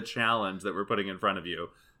judging the challenge that we're putting in front of you,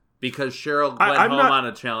 because Cheryl went home on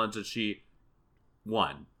a challenge that she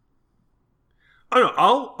won.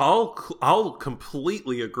 I'll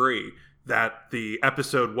completely agree that the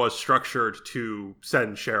episode was structured to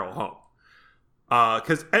send Cheryl home.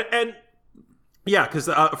 Because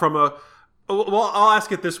I'll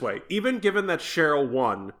ask it this way. Even given that Cheryl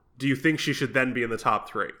won, do you think she should then be in the top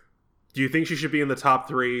 3? Do you think she should be in the top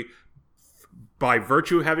 3 by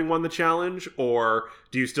virtue of having won the challenge, or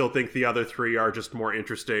do you still think the other 3 are just more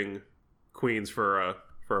interesting queens for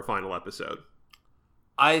a final episode?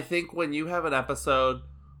 I think when you have an episode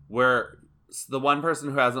where the one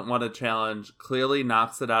person who hasn't won a challenge clearly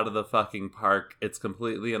knocks it out of the fucking park, it's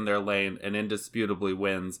completely in their lane and indisputably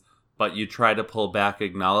wins, but you try to pull back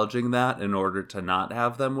acknowledging that in order to not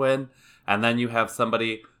have them win, and then you have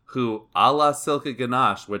somebody who, a la Silky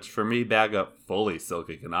Ganache, which for me, Baga fully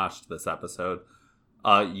Silky Ganached this episode,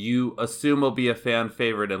 you assume will be a fan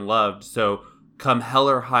favorite and loved, so come hell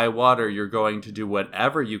or high water, you're going to do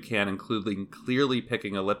whatever you can, including clearly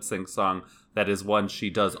picking a lip sync song that is one she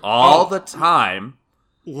does all the time.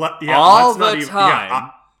 All the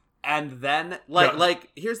time. And then,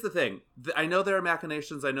 here's the thing. I know there are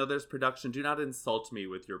machinations. I know there's production. Do not insult me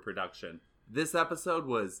with your production. This episode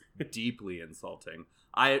was deeply insulting.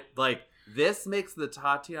 This makes the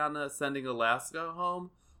Tatiana sending Alaska home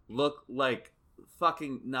look like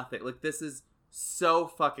fucking nothing. This is so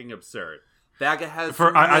fucking absurd. Baga has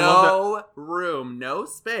no room, no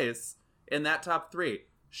space in that top 3.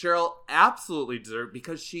 Cheryl absolutely deserved,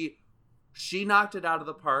 because she knocked it out of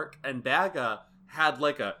the park, and Baga had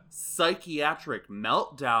a psychiatric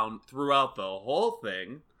meltdown throughout the whole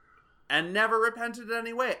thing and never repented in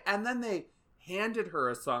any way. And then they handed her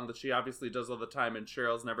a song that she obviously does all the time and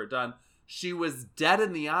Cheryl's never done. She was dead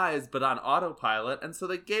in the eyes but on autopilot, and so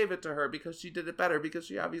they gave it to her because she did it better, because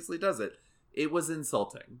she obviously does it. It was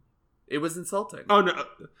insulting. It was insulting. Oh, no.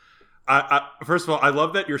 First of all, I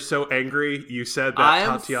love that you're so angry. You said that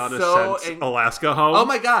Tatiana sent Alaska home. Oh,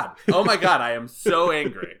 my God. I am so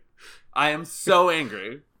angry. I am so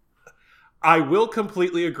angry. I will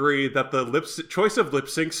completely agree that the choice of lip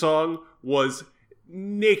sync song was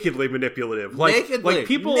nakedly manipulative.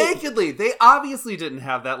 Nakedly. They obviously didn't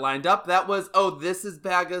have that lined up. That was, this is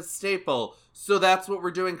Baga's staple, so that's what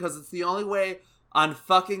we're doing, because it's the only way on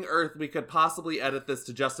fucking earth we could possibly edit this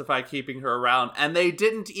to justify keeping her around, and they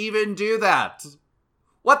didn't even do that.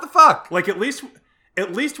 What the fuck? At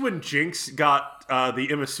least when Jinx got the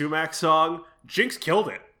Ima Sumac song, Jinx killed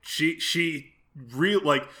it. She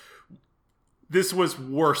this was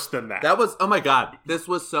worse than that. That was, oh my god, this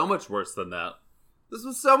was so much worse than that. This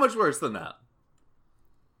was so much worse than that.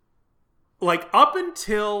 Like, up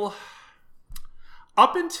until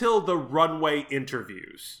the runway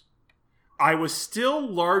interviews, I was still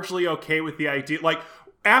largely okay with the idea. Like,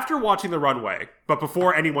 after watching the runway, but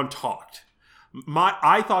before anyone talked,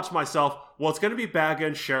 I thought to myself, well, it's going to be Baga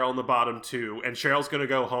and Cheryl in the bottom two, and Cheryl's going to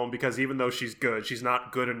go home because even though she's good, she's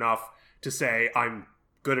not good enough to say, I'm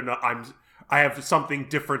good enough, I have something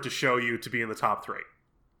different to show you to be in the top three.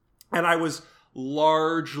 And I was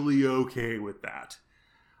largely okay with that.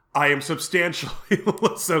 I am substantially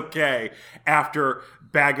less okay after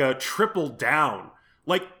Baga tripled down,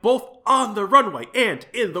 like both on the runway and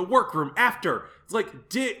in the workroom after. It's like,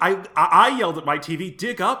 I yelled at my TV,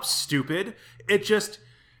 dig up, stupid. It just,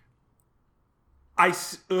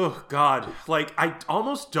 oh God, like I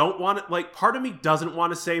almost don't want it. Like, part of me doesn't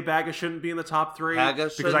want to say Baga shouldn't be in the top three. Baga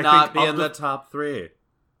should not be in the top three.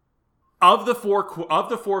 Of the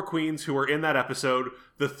four queens who were in that episode,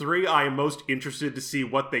 the three I am most interested to see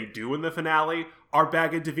what they do in the finale are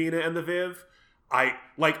Baga, Davina, and the Viv. I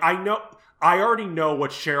already know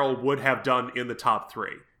what Cheryl would have done in the top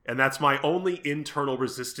three. And that's my only internal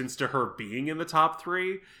resistance to her being in the top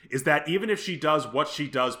three, is that even if she does what she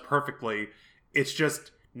does perfectly, it's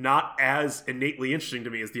just not as innately interesting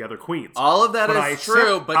to me as the other queens. All of that is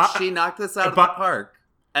true, but she knocked this out of the park.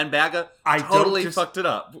 And Baga totally fucked it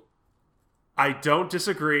up. I don't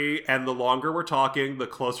disagree, and the longer we're talking, the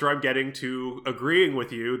closer I'm getting to agreeing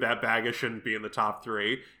with you that Baga shouldn't be in the top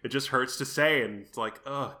three. It just hurts to say, and it's like,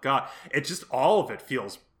 oh God. It just, all of it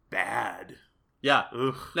feels bad. Yeah.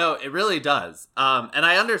 Ugh. No, it really does. And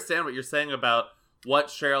I understand what you're saying about what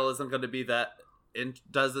Cheryl isn't going to be that,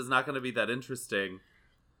 is not going to be that interesting.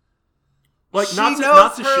 Like, she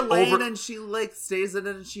knows her lane and she like stays in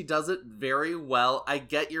it and she does it very well. I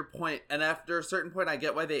get your point, and after a certain point, I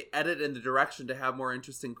get why they edit in the direction to have more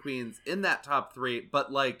interesting queens in that top three.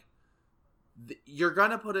 But like, you're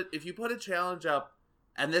gonna put it, if you put a challenge up,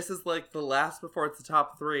 and this is like the last before it's the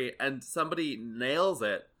top three, and somebody nails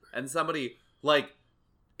it, and somebody like,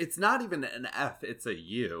 it's not even an F, it's a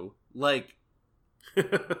U. Like,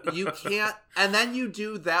 you can't, and then you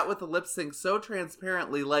do that with the lip sync so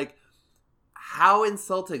transparently, like. How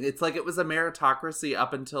insulting. It's like it was a meritocracy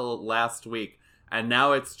up until last week, and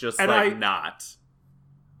now it's just not.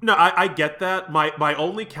 No, I get that. My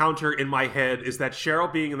only counter in my head is that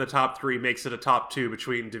Cheryl being in the top three makes it a top two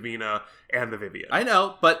between Davina and the Vivian. I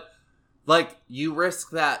know, but like, you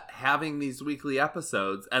risk that having these weekly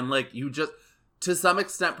episodes, and like, you just, to some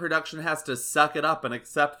extent, production has to suck it up and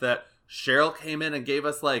accept that Cheryl came in and gave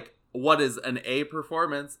us like what is an A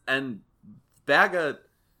performance, and Baga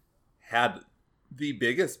had the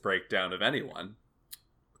biggest breakdown of anyone.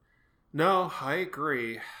 No, I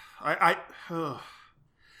agree.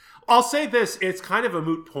 I'll say this, it's kind of a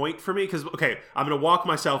moot point for me, because, okay, I'm going to walk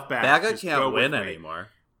myself back. Baga can't win anymore.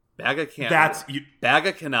 Baga can't.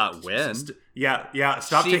 Baga cannot win.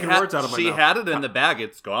 Stop taking words out of my mouth. She had it in the bag,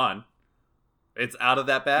 it's gone. It's out of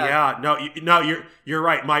that bag. Yeah, you're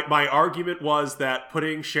right. My argument was that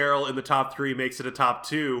putting Cheryl in the top three makes it a top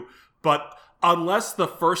two, but unless the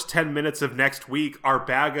first 10 minutes of next week are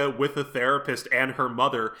Baga with a therapist and her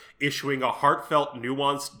mother issuing a heartfelt,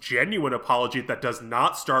 nuanced, genuine apology that does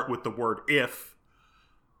not start with the word if,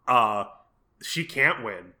 she can't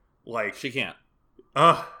win. Like, she can't.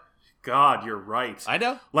 Ugh, God, you're right. I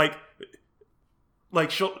know. Like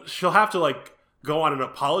she'll have to like go on an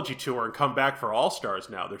apology tour and come back for All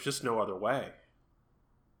Stars now. There's just no other way.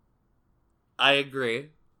 I agree.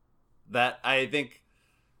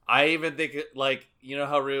 I even think, like, you know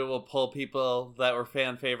how Rhea will pull people that were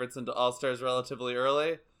fan favorites into All-Stars relatively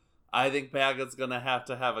early? I think Baga's going to have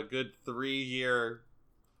a good 3-year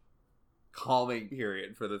calming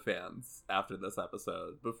period for the fans after this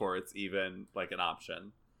episode before it's even, like, an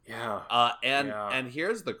option. Yeah. And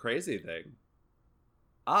here's the crazy thing.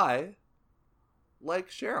 I like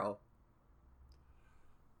Cheryl.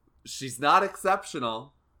 She's not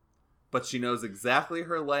exceptional, but she knows exactly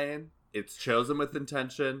her lane. It's chosen with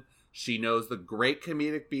intention. She knows the great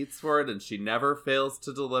comedic beats for it, and she never fails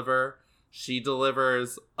to deliver. She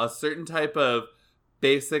delivers a certain type of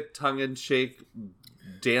basic tongue-in-cheek,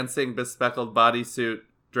 dancing, bespeckled bodysuit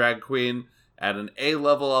drag queen at an A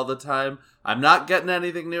level all the time. I'm not getting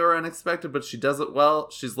anything new or unexpected, but she does it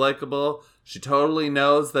well. She's likable. She totally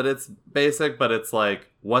knows that it's basic, but it's like,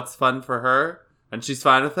 what's fun for her? And she's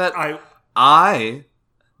fine with it.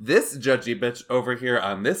 This judgy bitch over here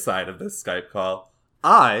on this side of this Skype call,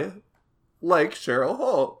 I like Cheryl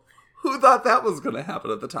Holt. Who thought that was going to happen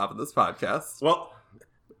at the top of this podcast? Well,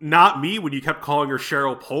 not me when you kept calling her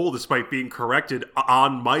Cheryl Pohl despite being corrected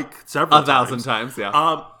on mic several times. 1,000 times,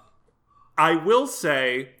 yeah. I will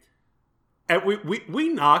say, and we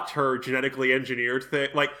knocked her genetically engineered thing.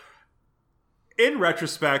 Like, in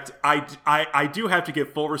retrospect, I do have to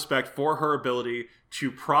give full respect for her ability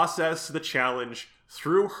to process the challenge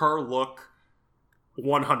through her look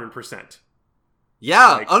 100%.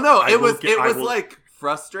 Yeah. Like, oh no, I it will was get- I it was will- like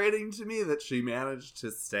frustrating to me that she managed to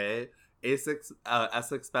stay Essex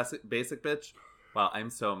basic bitch. Wow, I'm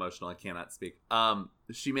so emotional I cannot speak.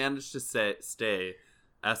 She managed to stay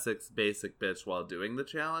Essex basic bitch while doing the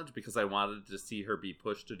challenge because I wanted to see her be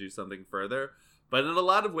pushed to do something further. But in a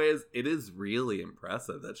lot of ways, it is really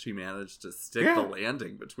impressive that she managed to stick the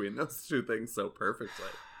landing between those two things so perfectly.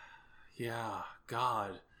 Yeah,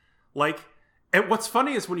 God. Like, and what's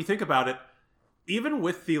funny is when you think about it, even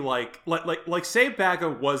with the like say Baga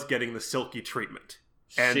was getting the silky treatment,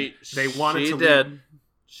 and they wanted to leave.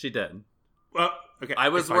 She did. Well, okay. I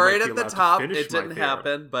was if I worried might be at the allowed to top finish it my didn't theory.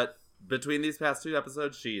 happen, but between these past 2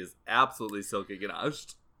 episodes, she is absolutely silky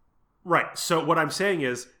ganashed. Right. So what I'm saying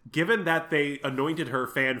is, given that they anointed her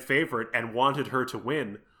fan favorite and wanted her to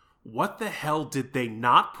win, what the hell did they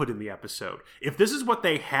not put in the episode? If this is what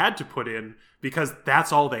they had to put in because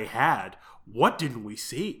that's all they had, what didn't we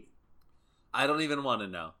see? I don't even want to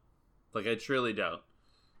know. Like, I truly don't.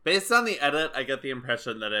 Based on the edit, I get the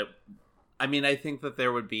impression that I mean, I think that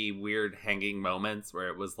there would be weird hanging moments where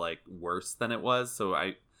it was, like, worse than it was. So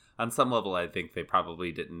on some level, I think they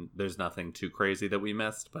probably didn't. There's nothing too crazy that we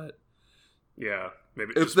missed, but Yeah,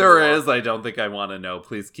 maybe if there is, I don't think I want to know.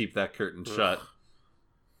 Please keep that curtain shut.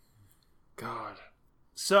 God.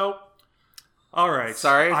 So, all right.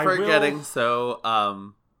 Sorry for getting so angry.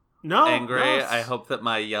 No, I hope that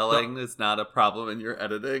my yelling is not a problem in your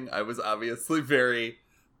editing. I was obviously very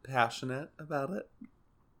passionate about it.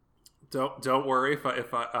 Don't worry.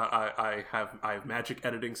 If I have magic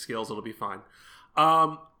editing skills, it'll be fine.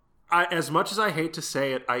 As much as I hate to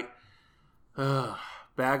say it,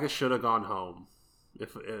 Baga should have gone home.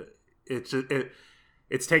 If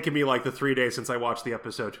it's taken me like the 3 days since I watched the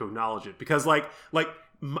episode to acknowledge it, because like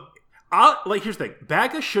here's the thing: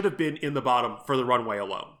 Baga should have been in the bottom for the runway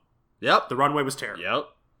alone. Yep. The runway was terrible. Yep.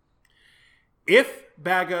 If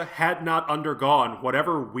Baga had not undergone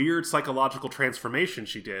whatever weird psychological transformation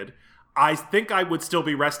she did, I think I would still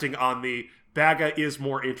be resting on the Baga is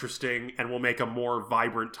more interesting and will make a more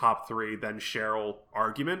vibrant top 3 than Cheryl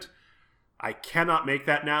argument. I cannot make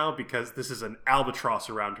that now because this is an albatross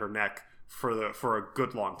around her neck for a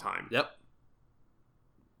good long time. Yep.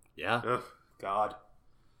 Yeah. Ugh, God.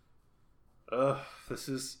 Ugh, this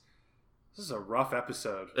is a rough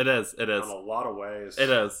episode. It is. It is. In a lot of ways. It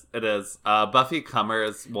is. It is. Buffy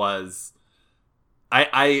Cummers was.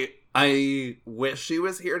 I wish she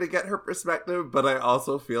was here to get her perspective, but I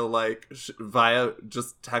also feel like via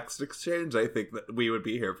just text exchange, I think that we would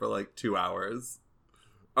be here for like 2 hours.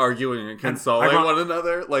 Arguing and consoling one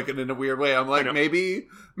another, like in a weird way. I'm like, maybe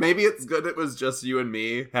it's good it was just you and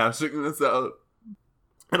me hashing this out.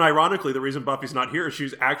 And ironically, the reason Buffy's not here is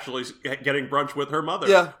she's actually getting brunch with her mother.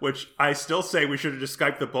 Yeah. Which I still say we should have just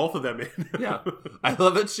Skyped the both of them in. Yeah. I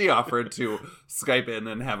love that she offered to Skype in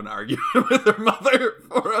and have an argument with her mother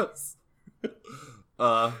for us.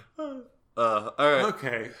 All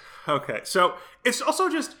right. Okay. So it's also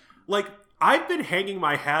just like, I've been hanging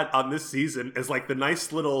my hat on this season as like the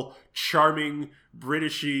nice little charming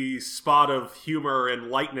Britishy spot of humor and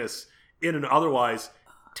lightness in an otherwise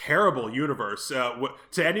terrible universe. To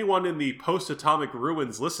anyone in the post-atomic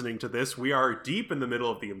ruins listening to this, we are deep in the middle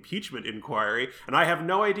of the impeachment inquiry, and I have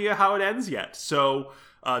no idea how it ends yet. So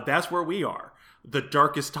that's where we are. The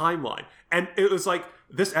darkest timeline. And it was like,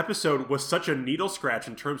 this episode was such a needle scratch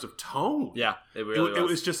in terms of tone. Yeah, it really was. It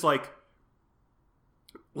was just like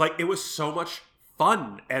it was so much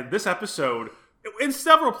fun. And this episode, in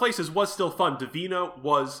several places, was still fun. Davina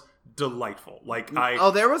was delightful.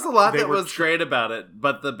 There was a lot that was great about it,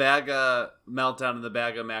 but the Baga meltdown and the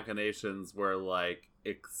Baga machinations were like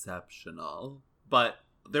exceptional. But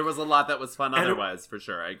there was a lot that was fun otherwise, for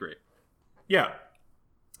sure. I agree. Yeah.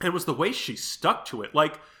 And it was the way she stuck to it.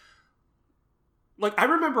 Like I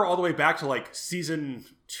remember all the way back to like season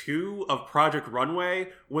 2 of Project Runway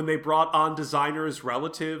when they brought on designers'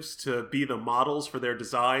 relatives to be the models for their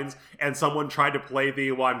designs, and someone tried to play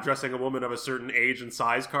I'm dressing a woman of a certain age and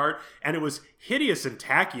size card, and it was hideous and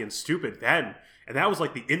tacky and stupid then. And that was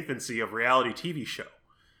like the infancy of reality TV show.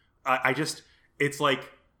 It's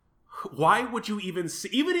like, why would you even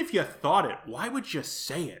if you thought it, why would you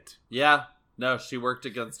say it? Yeah, no, she worked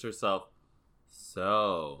against herself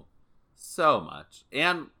so much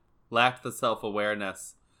and lacked the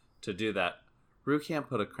self-awareness to do that. Rue can't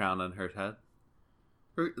put a crown on her head.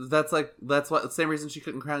 That's what same reason she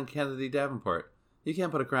couldn't crown Kennedy Davenport. You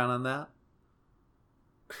can't put a crown on that.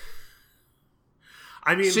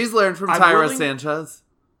 I mean, she's learned from Tyra Sanchez.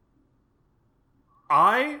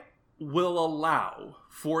 I will allow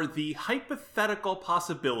for the hypothetical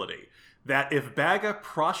possibility that if Baga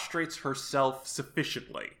prostrates herself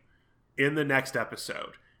sufficiently in the next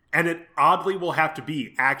episode, and it oddly will have to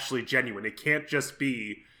be actually genuine. It can't just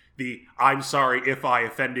be the "I'm sorry if I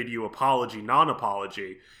offended you" apology,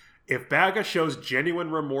 non-apology. If Baga shows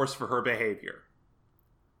genuine remorse for her behavior,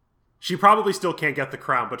 she probably still can't get the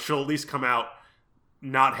crown, but she'll at least come out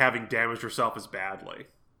not having damaged herself as badly.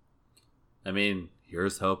 I mean,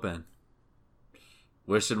 here's hoping.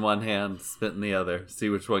 Wish in one hand, spit in the other. See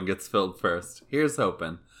which one gets filled first. Here's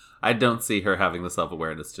hoping. I don't see her having the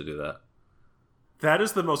self-awareness to do that. That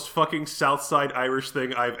is the most fucking Southside Irish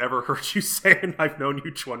thing I've ever heard you say, and I've known you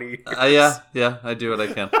 20 years. Yeah, I do what I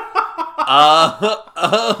can.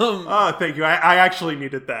 Thank you. I actually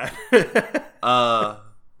needed that.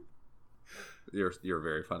 You're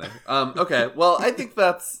very funny. Okay, well, I think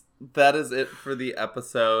that is it for the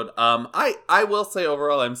episode. I will say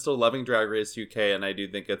overall, I'm still loving Drag Race UK, and I do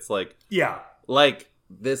think it's like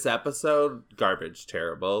this episode, garbage,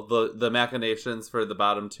 terrible. The machinations for the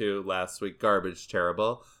bottom two last week, garbage,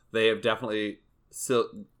 terrible. They have definitely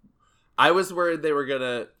I was worried they were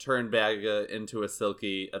gonna turn Baga into a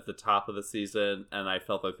Silky at the top of the season, and I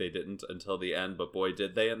felt like they didn't until the end. But boy,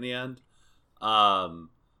 did they in the end.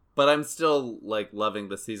 But I'm still like loving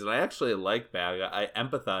the season. I actually like Baga. I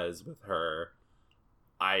empathize with her.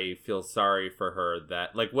 I feel sorry for her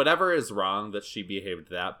that like whatever is wrong that she behaved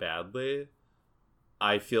that badly.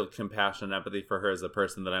 I feel compassion and empathy for her as a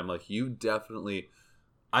person that I'm like, you definitely,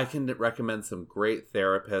 I can recommend some great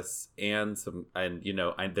therapists and you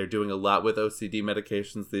know, they're doing a lot with OCD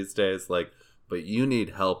medications these days, like, but you need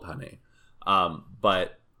help, honey.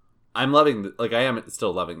 But I'm loving, I am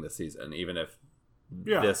still loving the season, even if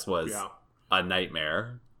this was a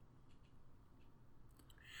nightmare.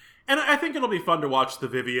 And I think it'll be fun to watch the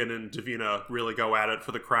Vivian and Davina really go at it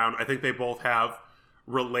for the crown. I think they both have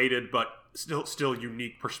related but still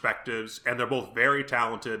unique perspectives, and they're both very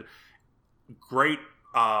talented. Great,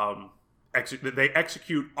 they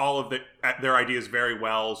execute all of their ideas very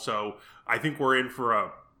well. So I think we're in for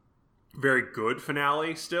a very good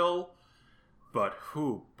finale still. But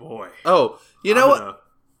boy. Oh, you know what?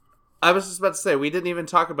 I was just about to say we didn't even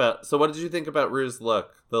talk about. So what did you think about Rue's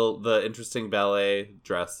look? The interesting ballet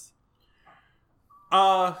dress.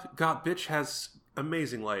 God, bitch has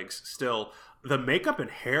amazing legs still. The makeup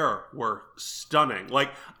and hair were stunning.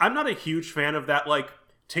 Like, I'm not a huge fan of that, like,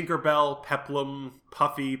 Tinkerbell, peplum,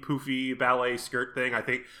 puffy, poofy ballet skirt thing. I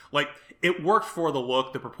think, like, it worked for the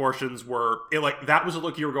look. The proportions were, that was the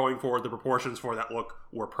look you were going for. The proportions for that look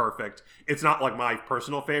were perfect. It's not, like, my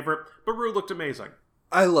personal favorite, but Rue looked amazing.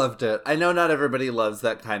 I loved it. I know not everybody loves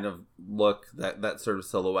that kind of look, that sort of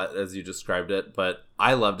silhouette as you described it, but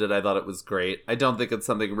I loved it. I thought it was great. I don't think it's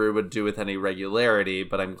something Rue would do with any regularity,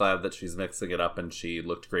 but I'm glad that she's mixing it up and she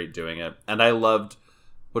looked great doing it. And I loved,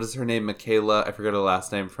 what is her name? Michaela? I forgot her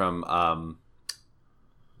last name from,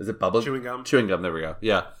 is it Bubba? Chewing Gum. Chewing Gum, there we go.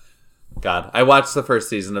 Yeah. God, I watched the first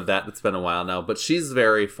season of that. It's been a while now, but she's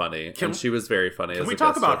very funny, and she was very funny. Can we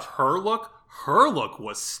talk about her look? Her look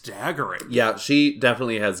was staggering. Yeah, she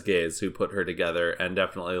definitely has gays who put her together and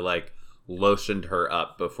definitely, like, lotioned her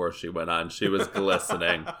up before she went on. She was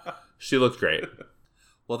glistening. She looked great.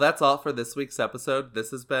 Well, that's all for this week's episode.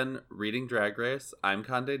 This has been Reading Drag Race. I'm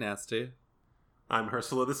Condé Nasty. I'm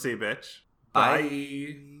Ursula the Sea Bitch.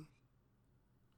 Bye.